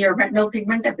RPE or retinal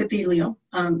pigment epithelial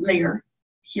layer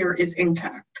here is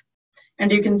intact.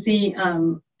 And you can see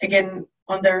again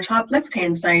on their top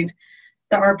left-hand side,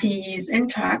 the RPE is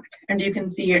intact, and you can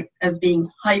see it as being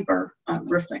hyper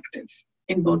reflective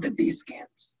in both of these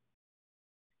scans.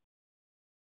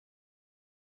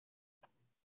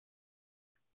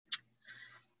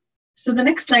 So the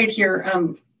next slide here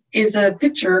is a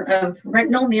picture of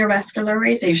retinal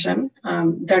neovascularization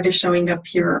that is showing up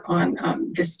here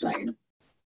on this slide.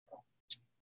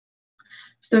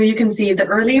 So you can see the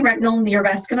early retinal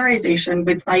neovascularization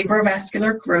with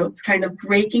fibrovascular growth kind of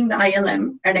breaking the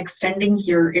ILM and extending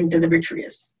here into the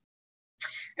vitreous.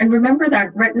 And remember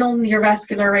that retinal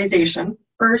neovascularization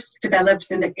first develops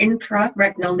in the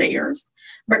intraretinal layers,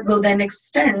 but will then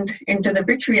extend into the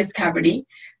vitreous cavity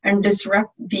and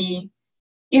disrupt the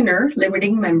inner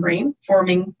limiting membrane,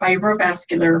 forming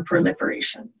fibrovascular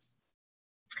proliferations.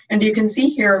 And you can see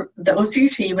here the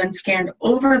OCT, when scanned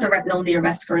over the retinal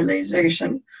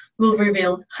neovascularization, will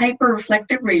reveal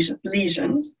hyperreflective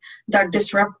lesions that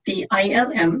disrupt the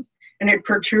ILM, and it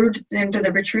protrudes into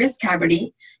the vitreous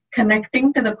cavity,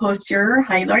 connecting to the posterior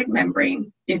hyaloid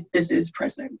membrane if this is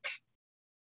present.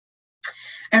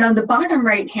 And on the bottom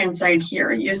right-hand side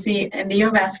here, you see a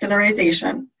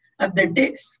neovascularization of the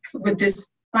disc with this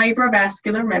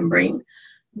fibrovascular membrane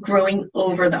growing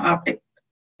over the optic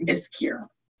disc here.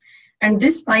 And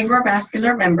this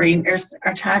fibrovascular membrane is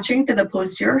attaching to the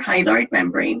posterior hyaloid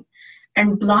membrane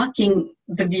and blocking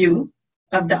the view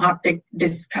of the optic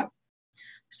disc cup.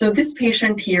 So this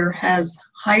patient here has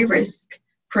high-risk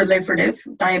proliferative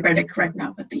diabetic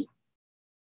retinopathy.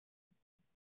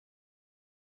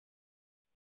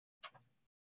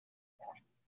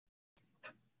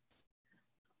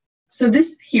 So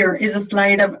this here is a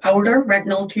slide of outer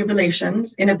retinal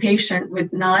tubulations in a patient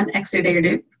with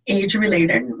non-exudative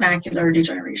age-related macular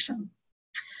degeneration.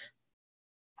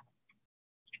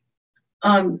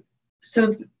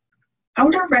 So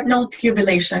outer retinal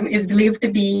tubulation is believed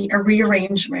to be a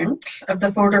rearrangement of the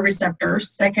photoreceptors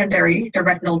secondary to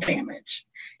retinal damage.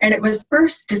 And it was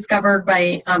first discovered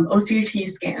by OCT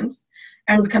scans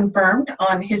and confirmed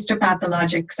on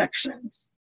histopathologic sections.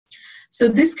 So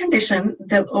this condition,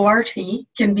 the ORT,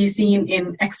 can be seen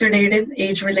in exudative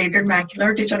age-related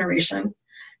macular degeneration,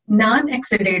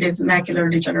 non-exudative macular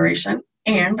degeneration,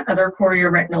 and other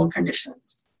chorioretinal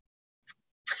conditions.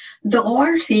 The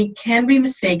ORT can be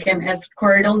mistaken as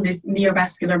choroidal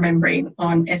neovascular membrane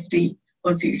on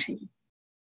SD-OCT.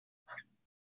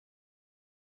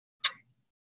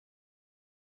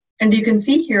 And you can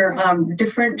see here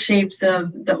different shapes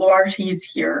of the ORTs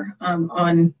here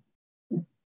on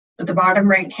the bottom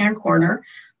right-hand corner.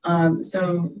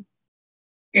 So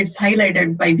it's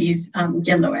highlighted by these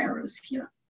yellow arrows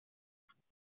here.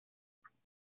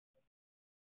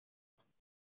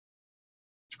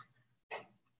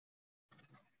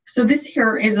 So this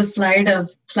here is a slide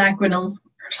of plaquenil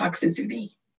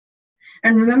toxicity.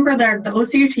 And remember that the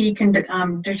OCT can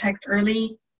detect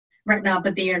early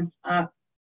retinopathy and,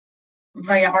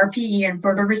 via RPE and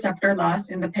photoreceptor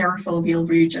loss in the parafoveal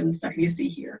regions that you see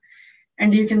here.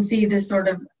 And you can see this sort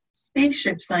of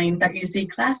spaceship sign that you see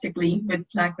classically with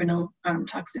plaquenil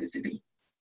toxicity.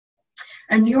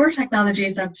 And newer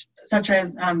technologies such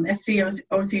as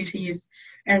SD-OCTs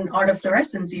and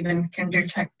autofluorescence even can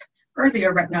detect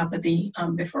earlier retinopathy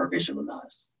before visual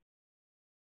loss.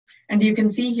 And you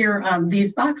can see here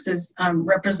these boxes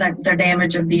represent the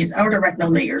damage of these outer retinal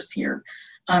layers here,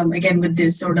 again with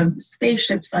this sort of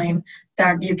spaceship sign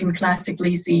that you can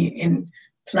classically see in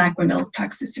plaquenil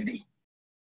toxicity.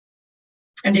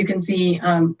 And you can see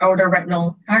outer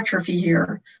retinal atrophy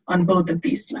here on both of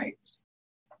these slides.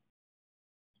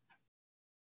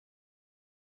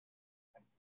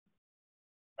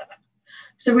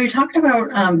 So we talked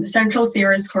about central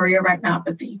serous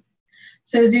chorioretinopathy.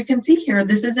 So as you can see here,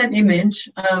 this is an image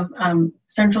of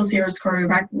central serous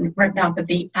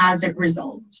chorioretinopathy as it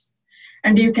resolves.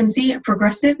 And you can see a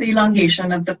progressive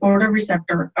elongation of the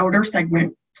photoreceptor outer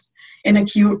segments in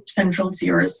acute central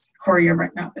serous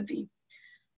chorioretinopathy.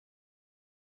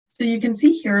 So you can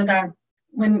see here that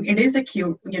when it is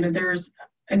acute, there's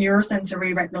a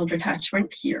neurosensory retinal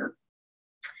detachment here.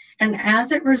 And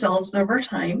as it resolves over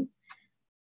time,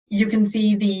 you can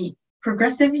see the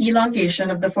progressive elongation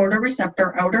of the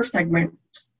photoreceptor outer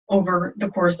segments over the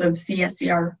course of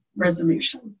CSCR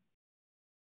resolution.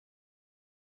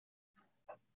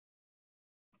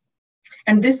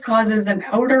 And this causes an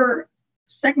outer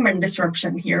segment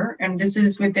disruption here, and this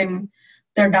is within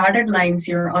the dotted lines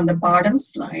here on the bottom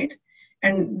slide.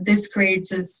 And this creates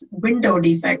this window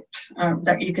defect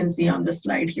that you can see on the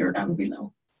slide here down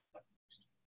below.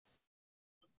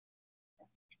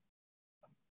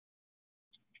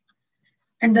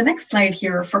 And the next slide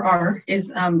here for R is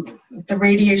the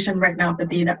radiation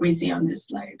retinopathy that we see on this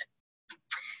slide.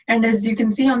 And as you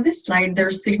can see on this slide,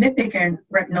 there's significant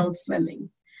retinal swelling.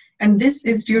 And this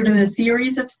is due to the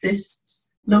series of cysts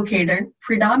located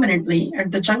predominantly at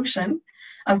the junction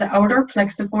of the outer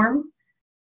plexiform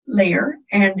layer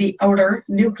and the outer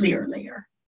nuclear layer.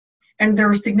 And there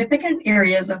are significant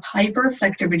areas of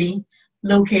hyperreflectivity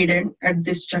located at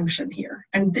this junction here.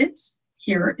 And this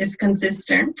here is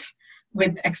consistent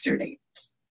with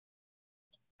exudates.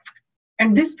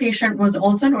 And this patient was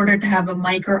also noted to have a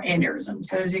microaneurysm.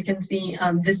 So as you can see,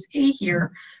 this A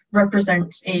here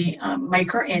represents a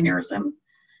microaneurysm,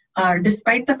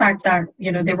 despite the fact that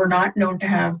they were not known to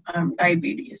have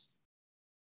diabetes.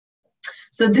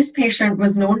 So this patient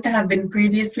was known to have been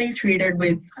previously treated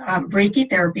with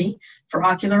brachytherapy for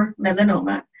ocular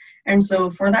melanoma. And so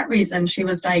for that reason, she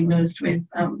was diagnosed with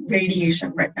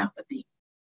radiation retinopathy.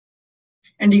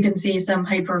 And you can see some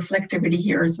hyperreflectivity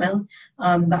here as well,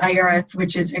 the IRF,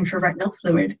 which is intraretinal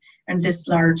fluid, and this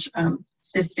large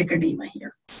cystic edema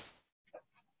here.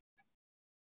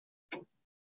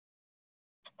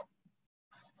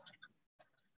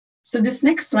 So this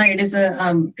next slide is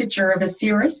a picture of a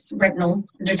serous retinal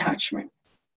detachment.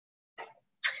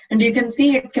 And you can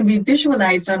see it can be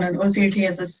visualized on an OCT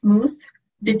as a smooth,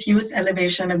 diffuse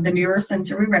elevation of the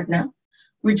neurosensory retina,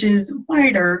 which is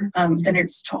wider than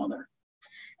it's taller.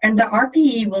 And the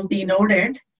RPE will be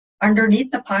noted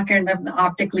underneath the pocket of the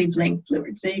optically blank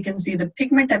fluid. So you can see the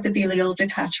pigment epithelial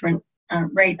detachment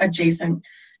right adjacent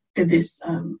to this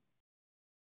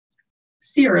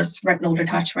serous retinal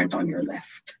detachment on your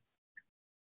left.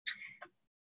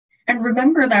 And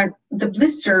remember that the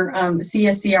blister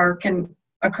CSCR can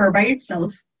occur by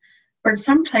itself, but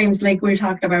sometimes, like we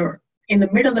talked about, in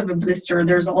the middle of a blister,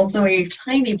 there's also a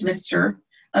tiny blister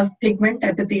of pigment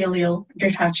epithelial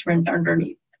detachment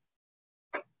underneath.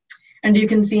 And you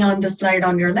can see on the slide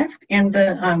on your left and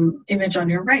the image on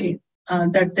your right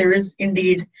that there is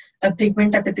indeed a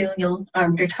pigment epithelial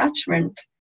detachment,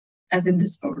 as in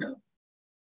this photo.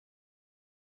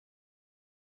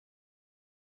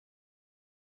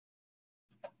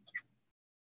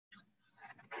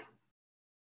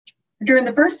 During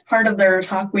the first part of their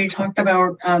talk, we talked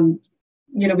about,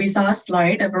 we saw a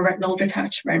slide of a retinal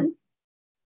detachment,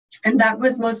 and that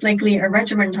was most likely a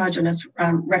regimentogenous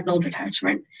retinal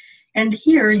detachment. And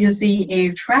here you see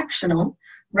a tractional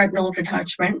retinal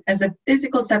detachment as a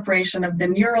physical separation of the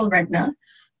neural retina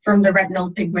from the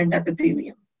retinal pigment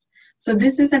epithelium. So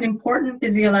this is an important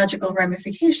physiological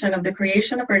ramification of the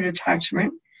creation of a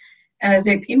detachment, as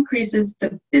it increases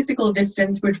the physical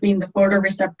distance between the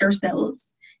photoreceptor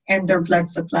cells and their blood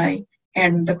supply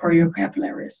and the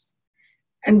choriocapillaris.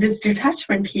 And this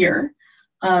detachment here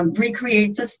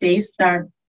recreates a space that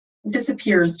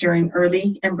disappears during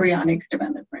early embryonic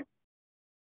development.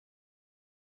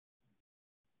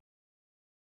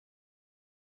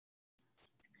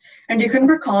 And you can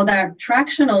recall that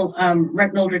tractional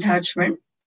retinal detachment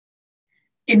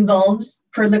involves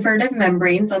proliferative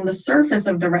membranes on the surface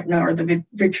of the retina or the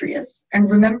vitreous. And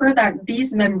remember that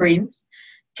these membranes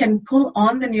can pull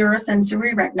on the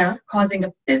neurosensory retina, causing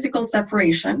a physical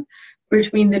separation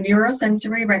between the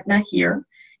neurosensory retina here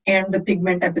and the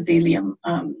pigment epithelium,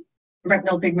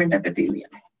 retinal pigment epithelium.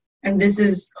 And this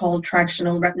is called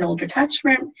tractional retinal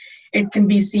detachment. It can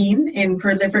be seen in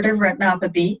proliferative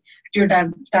retinopathy due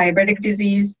to diabetic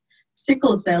disease,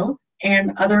 sickle cell,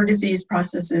 and other disease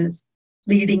processes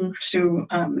leading to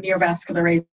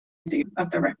neovascularization of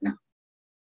the retina.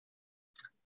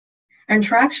 And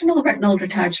tractional retinal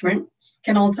detachments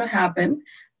can also happen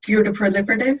due to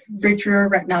proliferative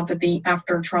vitreoretinopathy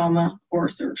after trauma or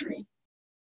surgery.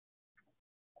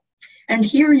 And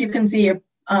here you can see a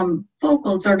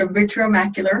focal sort of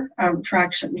vitreomacular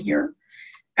traction here.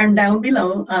 And down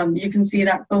below, you can see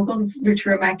that focal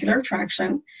vitreomacular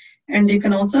traction. And you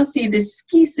can also see this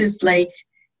schisis-like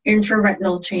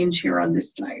intraretinal change here on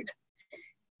this slide.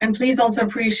 And please also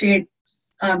appreciate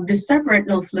the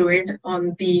subretinal fluid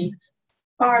on the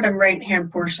bottom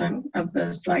right-hand portion of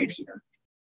the slide here.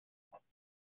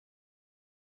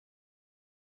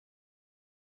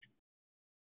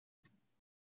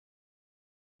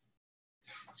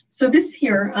 So this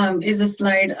here is a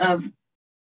slide of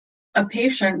a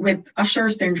patient with Usher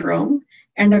syndrome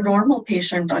and a normal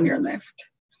patient on your left.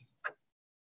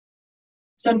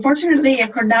 So unfortunately, I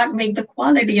could not make the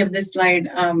quality of this slide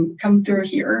come through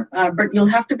here, but you'll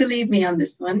have to believe me on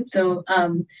this one. So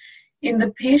in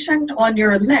the patient on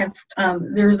your left,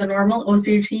 there's a normal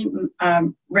OCT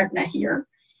retina here.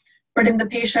 But in the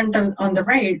patient on the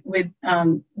right with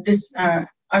this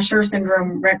Usher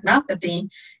syndrome retinopathy,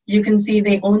 you can see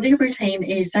they only retain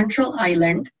a central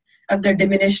island of the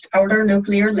diminished outer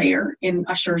nuclear layer in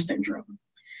Usher syndrome.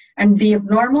 And the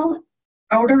abnormal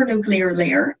outer nuclear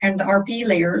layer and the RP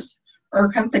layers are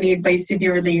accompanied by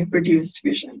severely reduced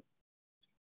vision.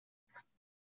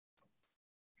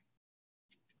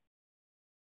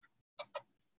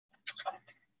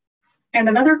 And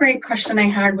another great question I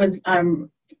had was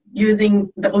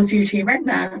using the OCT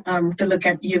retina to look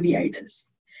at uveitis.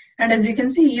 And as you can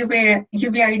see,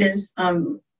 uveitis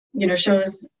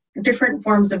shows different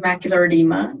forms of macular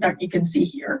edema that you can see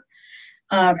here.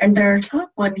 And their top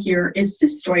one here is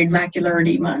cystoid macular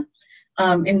edema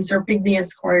in serpiginous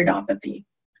choroidopathy.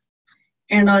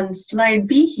 And on slide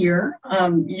B here,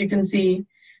 you can see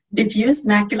diffuse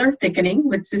macular thickening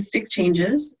with cystic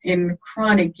changes in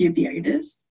chronic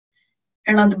uveitis.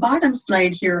 And on the bottom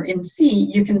slide here in C,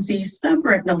 you can see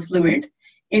subretinal fluid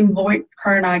in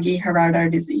Voigt-Carnagi-Harada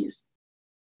disease.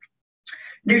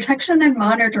 Detection and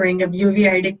monitoring of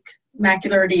uveitic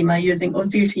macular edema using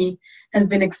OCT has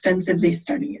been extensively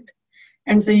studied.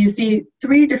 And so you see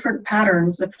 3 different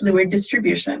patterns of fluid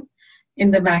distribution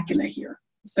in the macula here.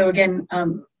 So again,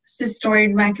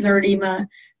 cystoid macular edema,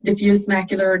 diffuse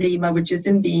macular edema, which is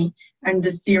in B, and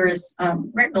the serous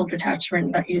retinal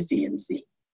detachment that you see in C.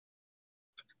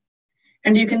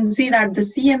 And you can see that the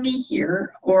CME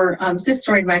here, or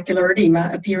cystoid macular edema,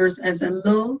 appears as a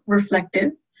low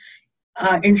reflective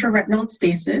intraretinal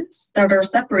spaces that are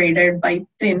separated by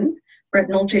thin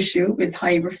retinal tissue with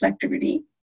high reflectivity.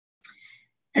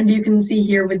 And you can see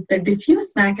here with the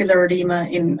diffuse macular edema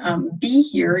in B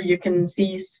here, you can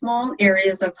see small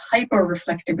areas of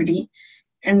hyperreflectivity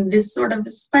and this sort of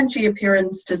spongy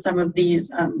appearance to some of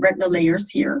these retinal layers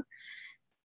here.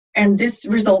 And this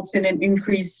results in an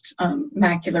increased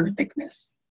macular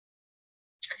thickness.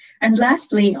 And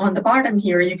lastly, on the bottom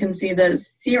here, you can see the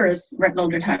serous retinal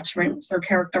detachments are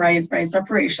characterized by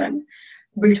separation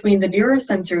between the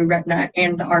neurosensory retina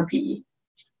and the RPE.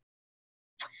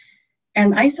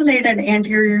 And isolated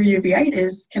anterior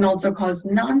uveitis can also cause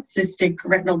non-cystic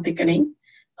retinal thickening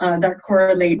that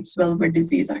correlates well with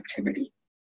disease activity.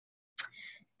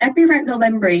 Epiretinal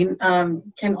membrane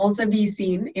can also be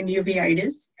seen in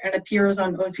uveitis and appears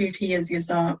on OCT, as you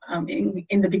saw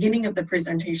in the beginning of the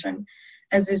presentation,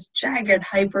 as this jagged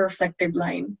hyperreflective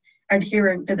line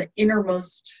adherent to the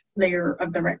innermost layer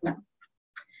of the retina.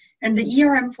 And the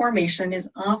ERM formation is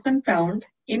often found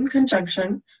in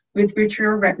conjunction with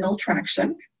vitreoretinal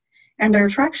traction, and our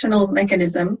tractional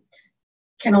mechanism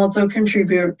can also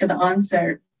contribute to the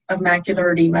onset of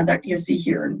macular edema that you see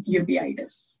here in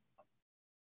uveitis.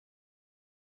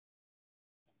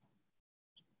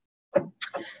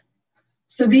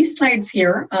 So these slides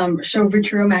here show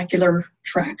vitreomacular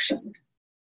traction.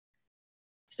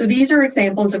 So these are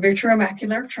examples of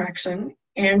vitreomacular traction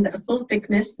and a full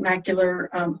thickness macular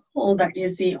hole that you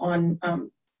see on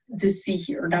this C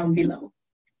here down below.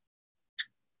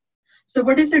 So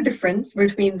what is the difference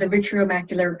between the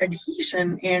vitreomacular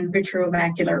adhesion and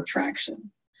vitreomacular traction?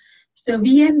 So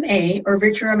VMA, or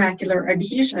vitreomacular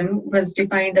adhesion, was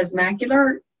defined as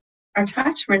macular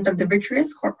attachment of the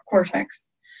vitreous cortex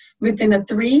within a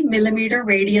 3 millimeter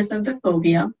radius of the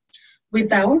fovea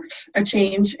without a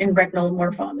change in retinal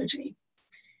morphology.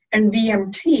 And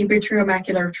VMT,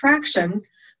 vitreomacular traction,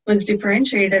 was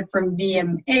differentiated from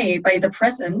VMA by the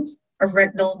presence of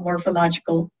retinal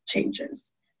morphological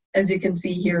changes, as you can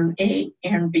see here in A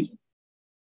and B.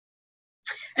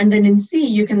 And then in C,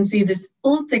 you can see this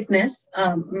full thickness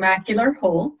macular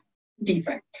hole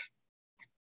defect.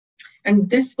 And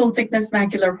this full thickness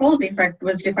macular hole defect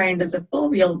was defined as a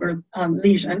foveal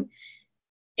lesion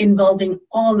involving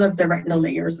all of the retinal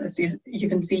layers, as you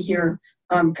can see here,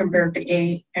 compared to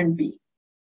A and B.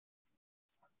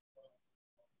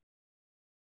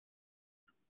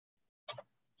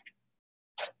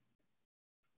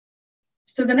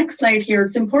 So the next slide here,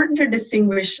 it's important to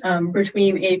distinguish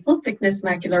between a full thickness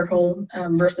macular hole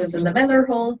versus a lamellar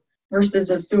hole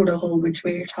versus a pseudo hole, which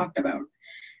we talked about.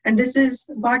 And this is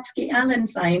Watsky-Allen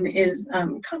sign is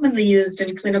commonly used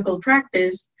in clinical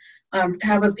practice to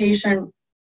have a patient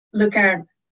look at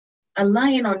a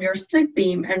line on your slit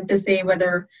beam and to say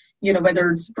whether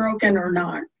it's broken or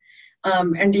not.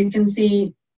 And you can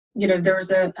see,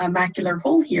 there's a macular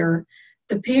hole here.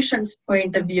 The patient's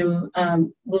point of view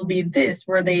will be this,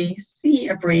 where they see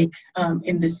a break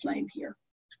in this line here.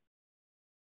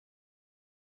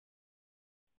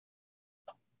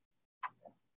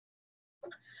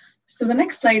 So the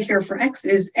next slide here for X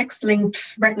is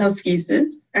X-linked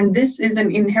retinoschisis, and this is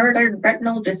an inherited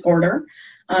retinal disorder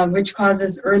which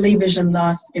causes early vision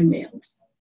loss in males.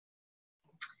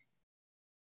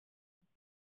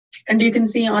 And you can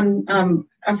see on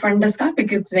a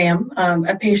fundoscopic exam,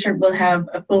 a patient will have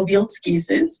a foveal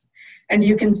schisis, and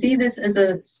you can see this as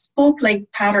a spoke-like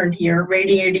pattern here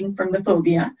radiating from the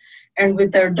fovea, and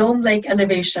with their dome-like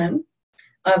elevation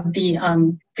of the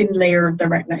thin layer of the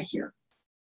retina here.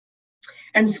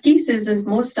 And schisis is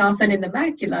most often in the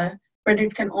macula, but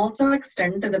it can also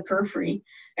extend to the periphery,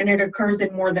 and it occurs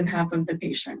in more than half of the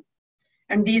patient.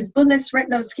 And these bullous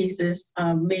retinoschisis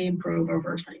may improve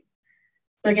over time.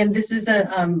 So again, this is a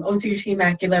OCT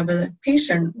macula of a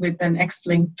patient with an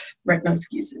X-linked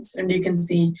retinoschisis, and you can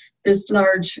see this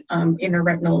large inner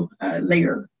retinal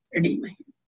layer edema.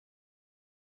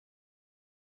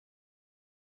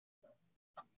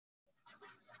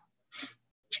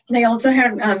 And I also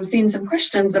had seen some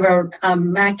questions about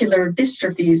macular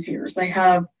dystrophies here. So I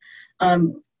have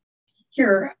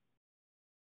here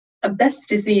a Best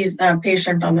disease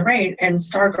patient on the right and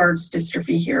Stargardt's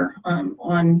dystrophy here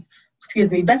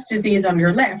Best disease on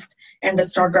your left and a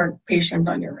Stargardt patient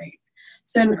on your right.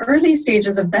 So in early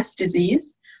stages of Best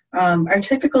disease, our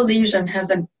typical lesion has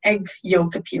an egg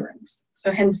yolk appearance,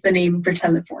 so hence the name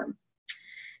vitelliform.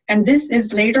 And this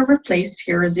is later replaced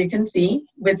here, as you can see,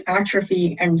 with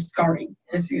atrophy and scarring,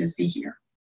 as you see here.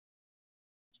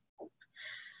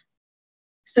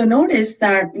 So notice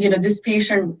that, this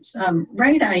patient's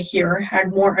right eye here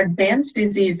had more advanced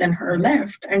disease than her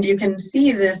left, and you can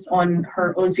see this on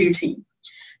her OCT.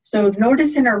 So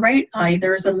notice in her right eye,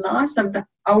 there's a loss of the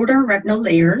outer retinal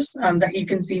layers that you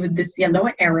can see with this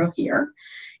yellow arrow here,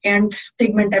 and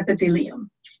pigment epithelium,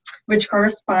 which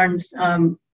corresponds,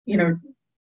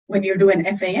 when you do an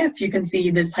FAF, you can see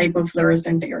this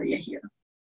hypofluorescent area here.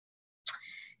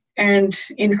 And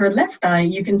in her left eye,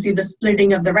 you can see the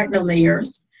splitting of the retinal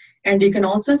layers. And you can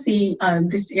also see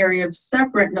this area of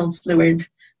subretinal fluid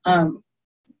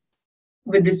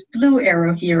with this blue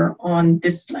arrow here on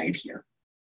this slide here.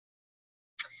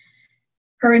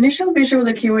 Her initial visual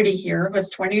acuity here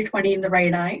was 20/20 in the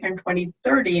right eye and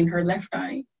 20/30 in her left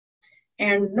eye.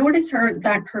 And notice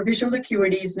that her visual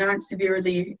acuity is not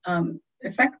severely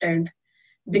affected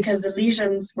because the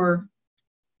lesions were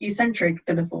eccentric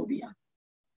to the fovea.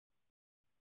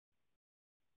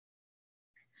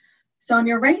 So on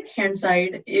your right-hand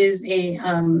side is a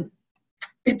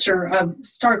picture of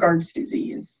Stargardt's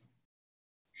disease.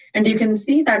 And you can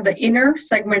see that the inner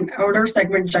segment, outer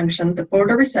segment junction, the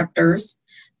photoreceptors,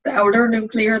 the outer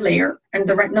nuclear layer, and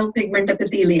the retinal pigment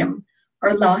epithelium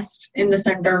are lost in the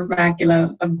center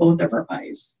macula of both of her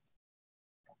eyes.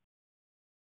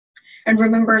 And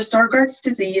remember, Stargardt's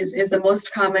disease is the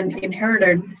most common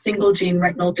inherited single-gene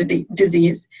retinal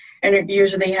disease, and it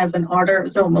usually has an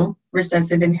autosomal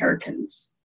recessive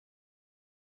inheritance.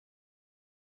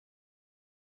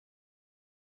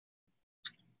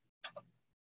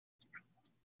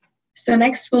 So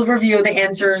next, we'll review the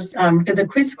answers to the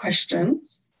quiz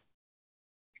questions.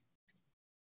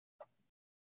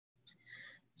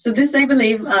 So this, I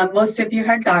believe, most of you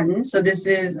had gotten. So this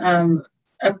is a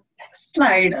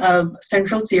slide of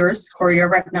central serous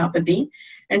chorioretinopathy,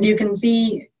 and you can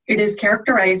see it is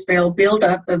characterized by a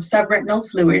buildup of subretinal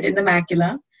fluid in the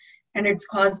macula, and it's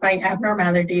caused by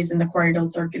abnormalities in the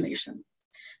choroidal circulation.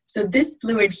 So this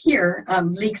fluid here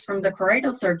leaks from the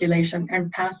choroidal circulation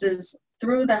and passes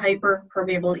through the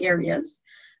hyperpermeable areas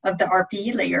of the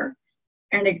RPE layer,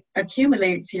 and it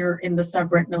accumulates here in the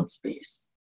subretinal space.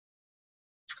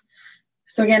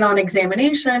 So again, on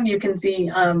examination, you can see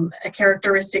a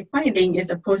characteristic finding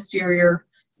is a posterior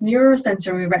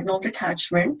neurosensory retinal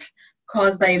detachment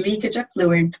caused by leakage of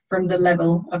fluid from the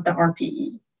level of the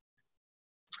RPE.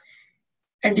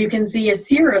 And you can see a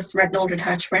serous retinal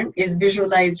detachment is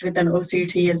visualized with an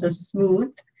OCT as a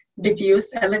smooth,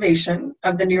 diffuse elevation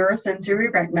of the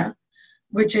neurosensory retina,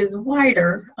 which is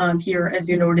wider here, as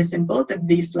you notice in both of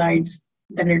these slides,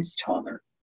 than it's taller.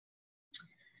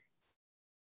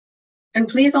 And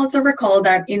please also recall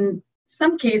that in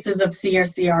some cases of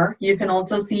CSCR, you can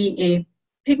also see a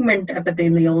pigment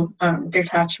epithelial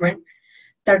detachment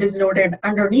that is noted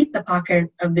underneath the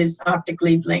pocket of this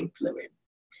optically blank fluid.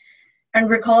 And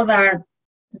recall that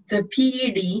the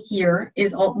PED here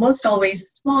is almost always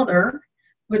smaller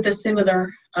with a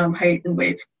similar height and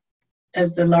weight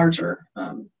as the larger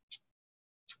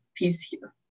piece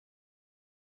here.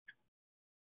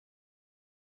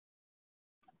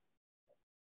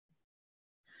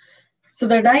 So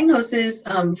the diagnosis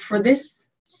for this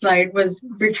slide was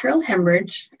vitreal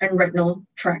hemorrhage and retinal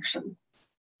traction.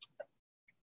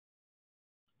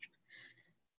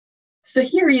 So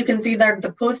here you can see that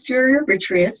the posterior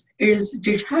vitreous is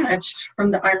detached from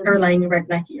the underlying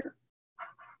retina here.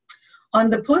 On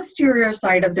the posterior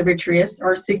side of the vitreous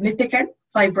are significant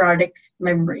fibrotic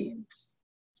membranes.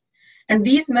 And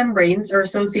these membranes are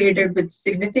associated with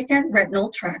significant retinal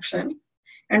traction.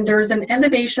 And there's an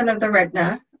elevation of the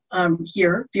retina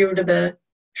here due to the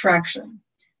traction.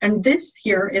 And this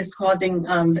here is causing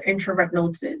the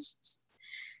intraretinal cysts.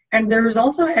 And there is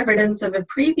also evidence of a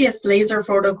previous laser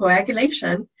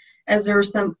photocoagulation, as there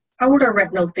is some outer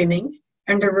retinal thinning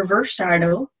and a reverse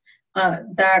shadow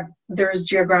that there's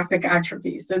geographic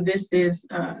atrophy. So this is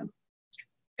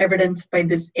evidenced by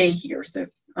this A here, so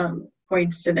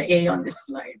points to the A on this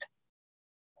slide.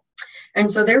 And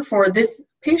so therefore, this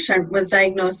patient was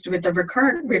diagnosed with a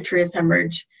recurrent vitreous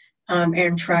hemorrhage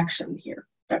and traction here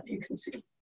that you can see.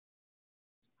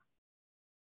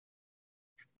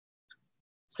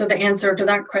 So the answer to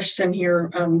that question here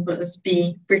was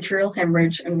B, vitreal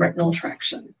hemorrhage and retinal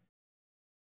traction.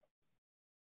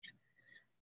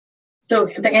 So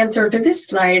the answer to this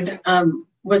slide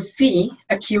was C,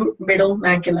 acute middle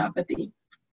maculopathy.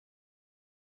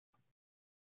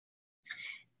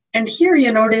 And here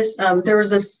you notice there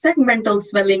was a segmental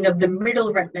swelling of the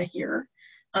middle retina here.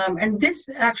 And this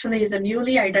actually is a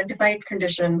newly identified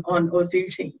condition on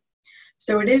OCT.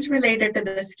 So it is related to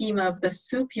the schema of the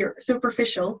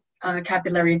superficial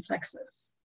capillary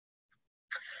plexus.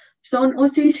 So in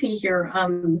OCT here,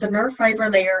 the nerve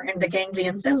fiber layer and the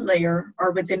ganglion cell layer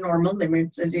are within normal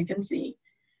limits, as you can see.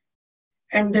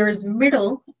 And there is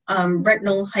middle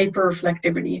retinal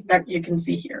hyperreflectivity that you can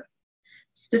see here.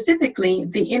 Specifically,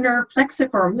 the inner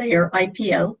plexiform layer,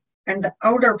 IPL, and the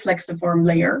outer plexiform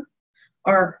layer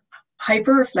are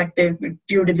hyperreflective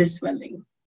due to this swelling.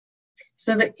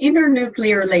 So the inner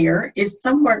nuclear layer is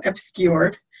somewhat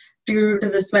obscured due to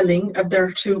the swelling of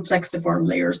their two plexiform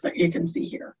layers that you can see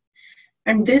here.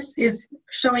 And this is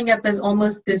showing up as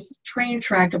almost this train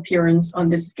track appearance on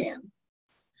this scan.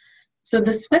 So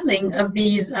the swelling of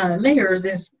these layers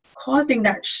is causing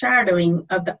that shadowing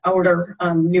of the outer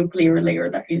nuclear layer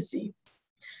that you see.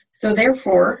 So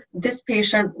therefore, this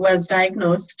patient was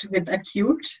diagnosed with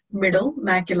acute middle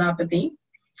maculopathy.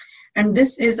 And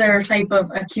this is a type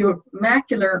of acute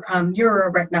macular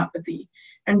neuroretinopathy.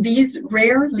 And these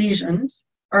rare lesions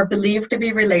are believed to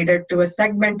be related to a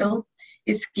segmental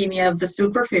ischemia of the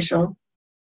superficial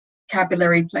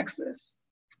capillary plexus.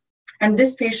 And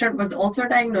this patient was also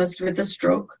diagnosed with a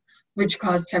stroke, which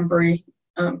caused temporary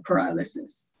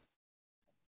paralysis.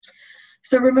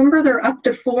 So remember, there are up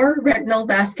to 4 retinal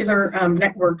vascular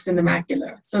networks in the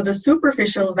macula. So the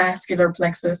superficial vascular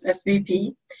plexus,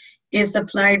 SVP, is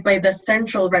supplied by the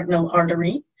central retinal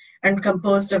artery and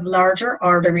composed of larger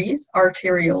arteries,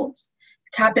 arterioles,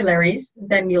 capillaries,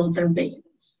 venules, and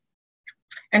veins.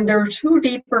 And there are 2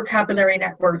 deeper capillary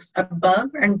networks above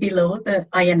and below the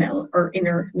INL, or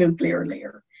inner nuclear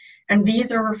layer. And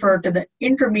these are referred to the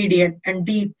intermediate and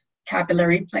deep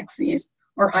capillary plexes,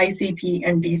 or ICP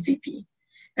and DCP.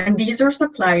 And these are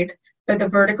supplied by the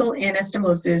vertical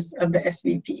anastomosis of the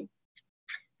SVP.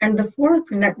 And the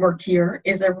 4th network here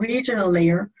is a regional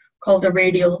layer called the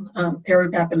radial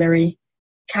peripapillary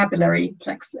capillary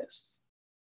plexus.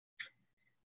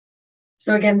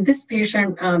 So again, this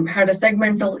patient had a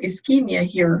segmental ischemia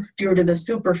here due to the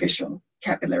superficial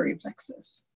capillary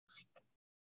plexus.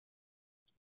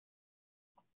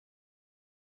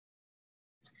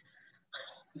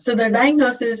 So the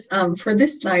diagnosis for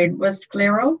this slide was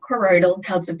sclerochoroidal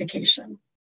calcification.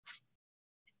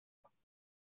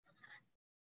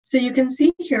 So you can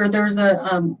see here there's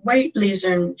a white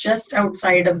lesion just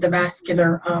outside of the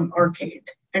vascular arcade.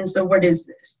 And so what is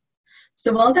this?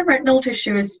 So while the retinal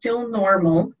tissue is still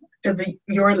normal to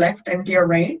your left and to your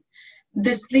right,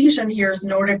 This lesion here is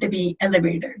noted to be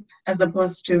elevated as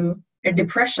opposed to a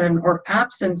depression or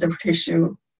absence of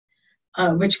tissue,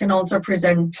 which can also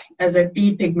present as a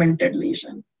depigmented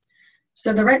lesion.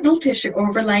 So the retinal tissue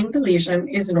overlying the lesion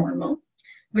is normal,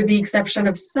 with the exception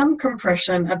of some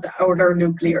compression of the outer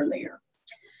nuclear layer.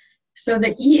 So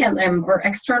the ELM, or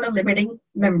external limiting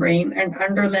membrane, and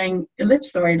underlying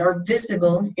ellipsoid are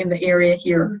visible in the area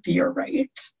here to your right.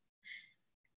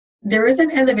 There is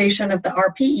an elevation of the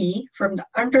RPE from the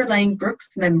underlying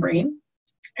Brooks membrane,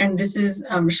 and this is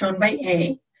shown by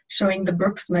A, showing the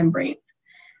Brooks membrane.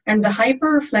 And the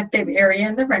hyperreflective area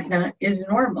in the retina is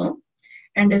normal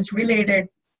and is related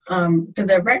to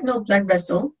the retinal blood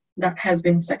vessel that has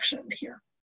been sectioned here.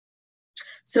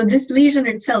 So this lesion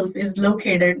itself is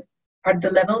located at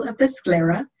the level of the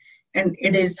sclera, and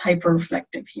it is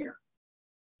hyperreflective here.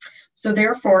 So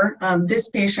therefore, this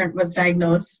patient was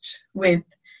diagnosed with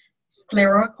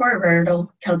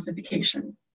sclerochoroidal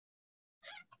calcification.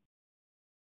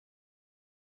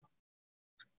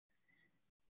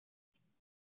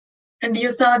 And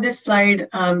you saw this slide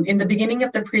in the beginning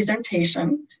of the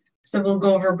presentation, so we'll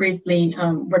go over briefly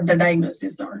what the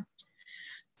diagnoses are.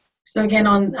 So again,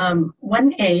 on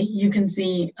 1A, you can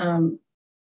see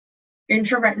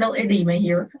intraretinal edema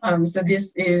here. So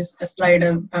this is a slide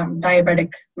of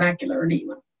diabetic macular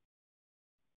edema.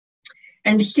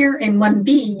 And here in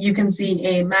 1B, you can see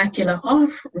a macula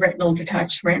of retinal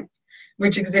detachment,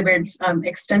 which exhibits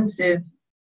extensive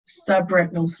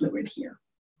subretinal fluid here.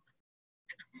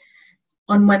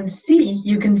 On 1C,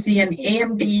 you can see an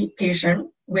AMD patient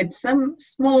with some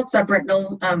small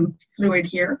subretinal fluid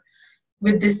here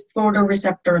with this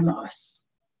photoreceptor loss.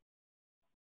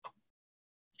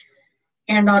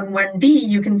 And on 1D,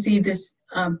 you can see this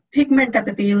pigment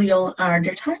epithelial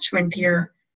detachment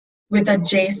here with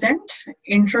adjacent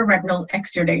intraretinal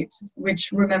exudates,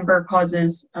 which, remember,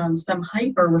 causes some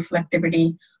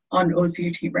hyperreflectivity on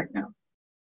OCT retina.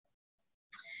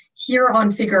 Here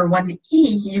on figure 1E,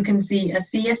 you can see a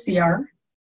CSCR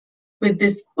with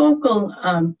this focal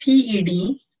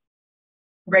PED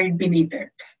right beneath it.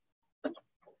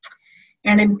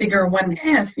 And in figure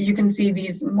 1F, you can see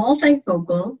these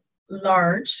multifocal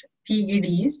large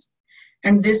PEDs,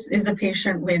 and this is a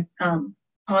patient with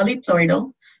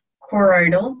polyploidal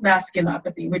choroidal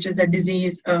vasculopathy, which is a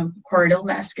disease of choroidal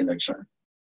vasculature.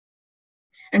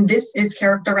 And this is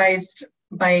characterized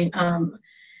by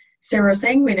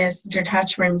serosanguinous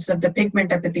detachments of the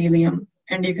pigment epithelium,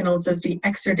 and you can also see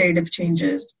exudative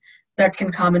changes that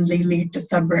can commonly lead to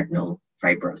subretinal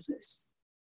fibrosis.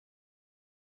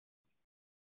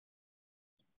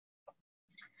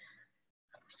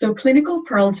 So clinical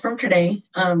pearls from today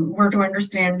were to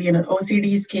understand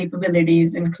OCD's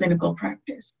capabilities in clinical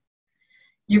practice.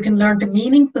 You can learn to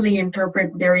meaningfully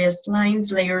interpret various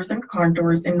lines, layers, and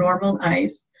contours in normal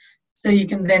eyes, so you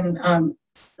can then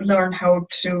learn how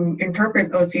to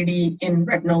interpret OCD in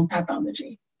retinal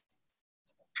pathology.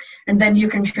 And then you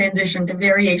can transition to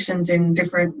variations in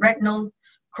different retinal,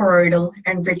 choroidal,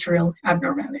 and vitreal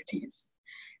abnormalities.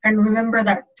 And remember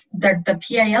that the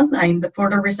PIL line, the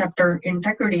photoreceptor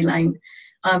integrity line,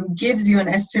 gives you an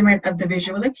estimate of the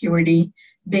visual acuity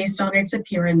based on its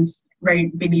appearance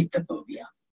right beneath the fovea.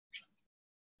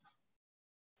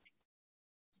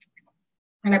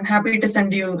 And I'm happy to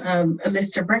send you a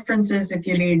list of references if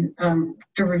you need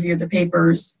to review the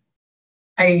papers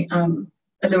I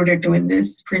alluded to in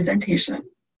this presentation.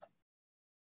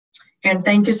 And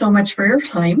thank you so much for your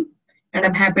time, and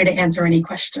I'm happy to answer any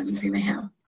questions you may have.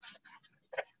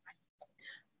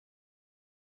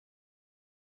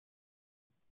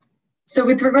 So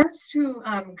with regards to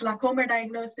glaucoma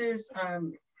diagnosis,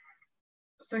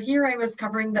 so here I was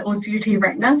covering the OCT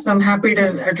retina, so I'm happy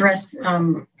to address,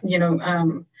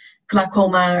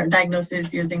 glaucoma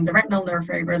diagnosis using the retinal nerve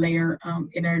fiber layer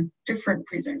in a different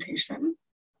presentation.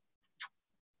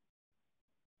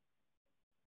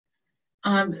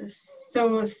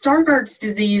 So Stargardt's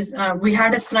disease, we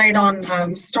had a slide on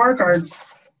Stargardt's.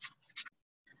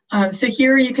 So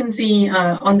here you can see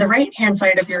on the right-hand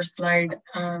side of your slide,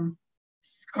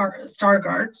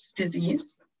 Stargardt's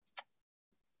disease.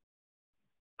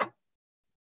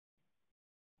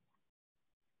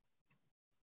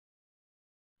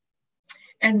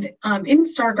 And in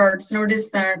Stargardt's,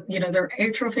 notice that there are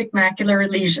atrophic macular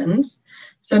lesions.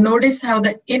 So notice how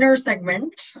the inner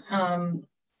segment,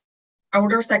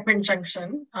 outer segment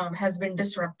junction has been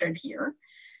disrupted here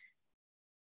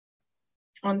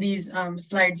on these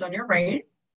slides on your right.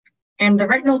 And the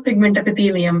retinal pigment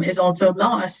epithelium is also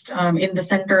lost in the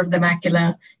center of the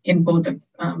macula in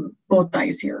both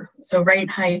eyes here. So right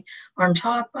eye on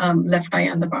top, left eye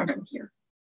on the bottom here.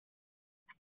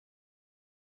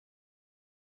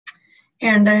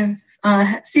 And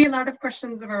I see a lot of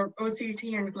questions about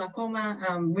OCT and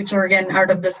glaucoma, which are again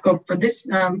out of the scope for this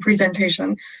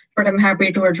presentation, but I'm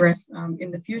happy to address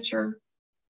in the future.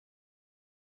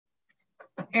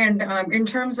 And in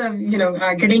terms of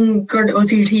getting good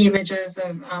OCT images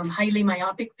of highly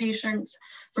myopic patients,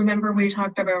 remember we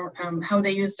talked about how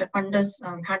they used fundus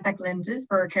contact lenses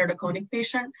for a keratoconic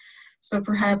patient. So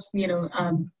perhaps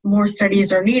more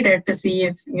studies are needed to see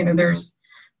if there's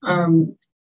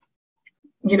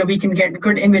we can get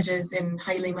good images in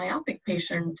highly myopic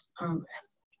patients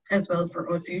as well for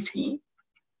OCT.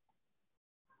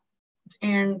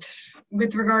 And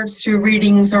with regards to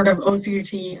reading sort of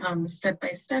OCT step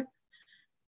by step,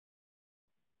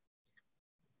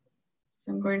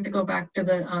 so I'm going to go back to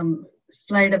the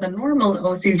slide of the normal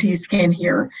OCT scan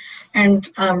here. And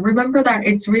remember that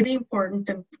it's really important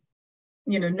to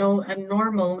know a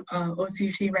normal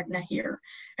OCT retina here.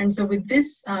 And so with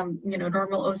this,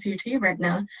 normal OCT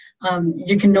retina,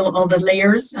 you can know all the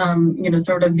layers,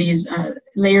 sort of these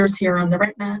layers here on the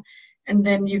retina. And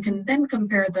then you can then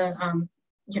compare the,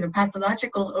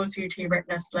 pathological OCT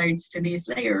retina slides to these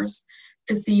layers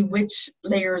to see which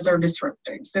layers are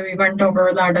disrupted. So we went over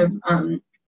a lot of,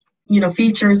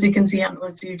 features you can see on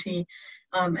OCT,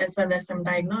 as well as some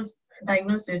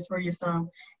diagnosis where you saw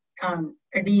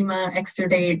edema,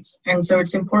 exudates, and so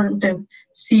it's important to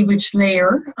see which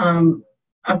layer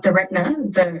of the retina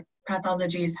the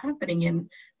pathology is happening in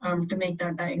to make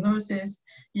that diagnosis.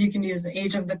 You can use the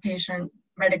age of the patient,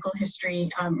 medical history,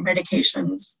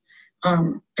 medications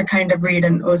to kind of read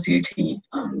an OCT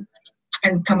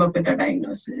and come up with a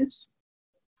diagnosis.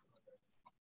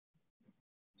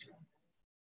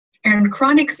 And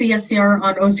chronic CSCR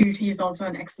on OCT is also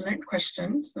an excellent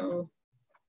question. So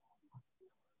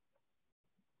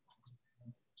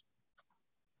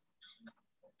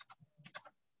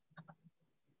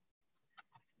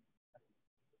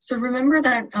remember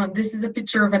that this is a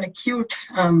picture of an acute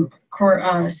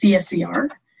CSCR.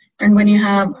 And when you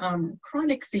have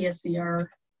chronic CSCR,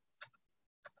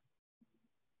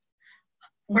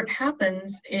 what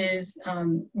happens is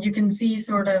you can see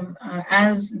sort of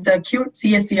as the acute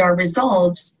CSCR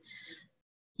resolves,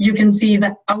 you can see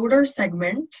the outer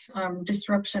segment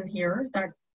disruption here that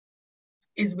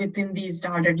is within these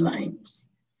dotted lines.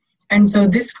 And so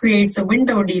this creates a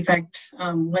window defect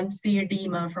once the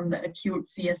edema from the acute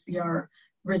CSCR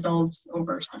resolves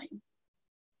over time.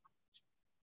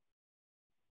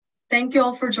 Thank you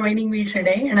all for joining me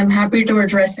today, and I'm happy to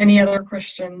address any other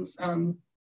questions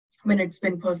when it's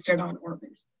been posted on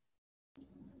Orbis.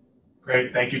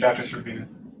 Great, thank you, Dr. Srinivas.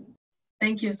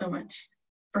 Thank you so much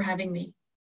for having me.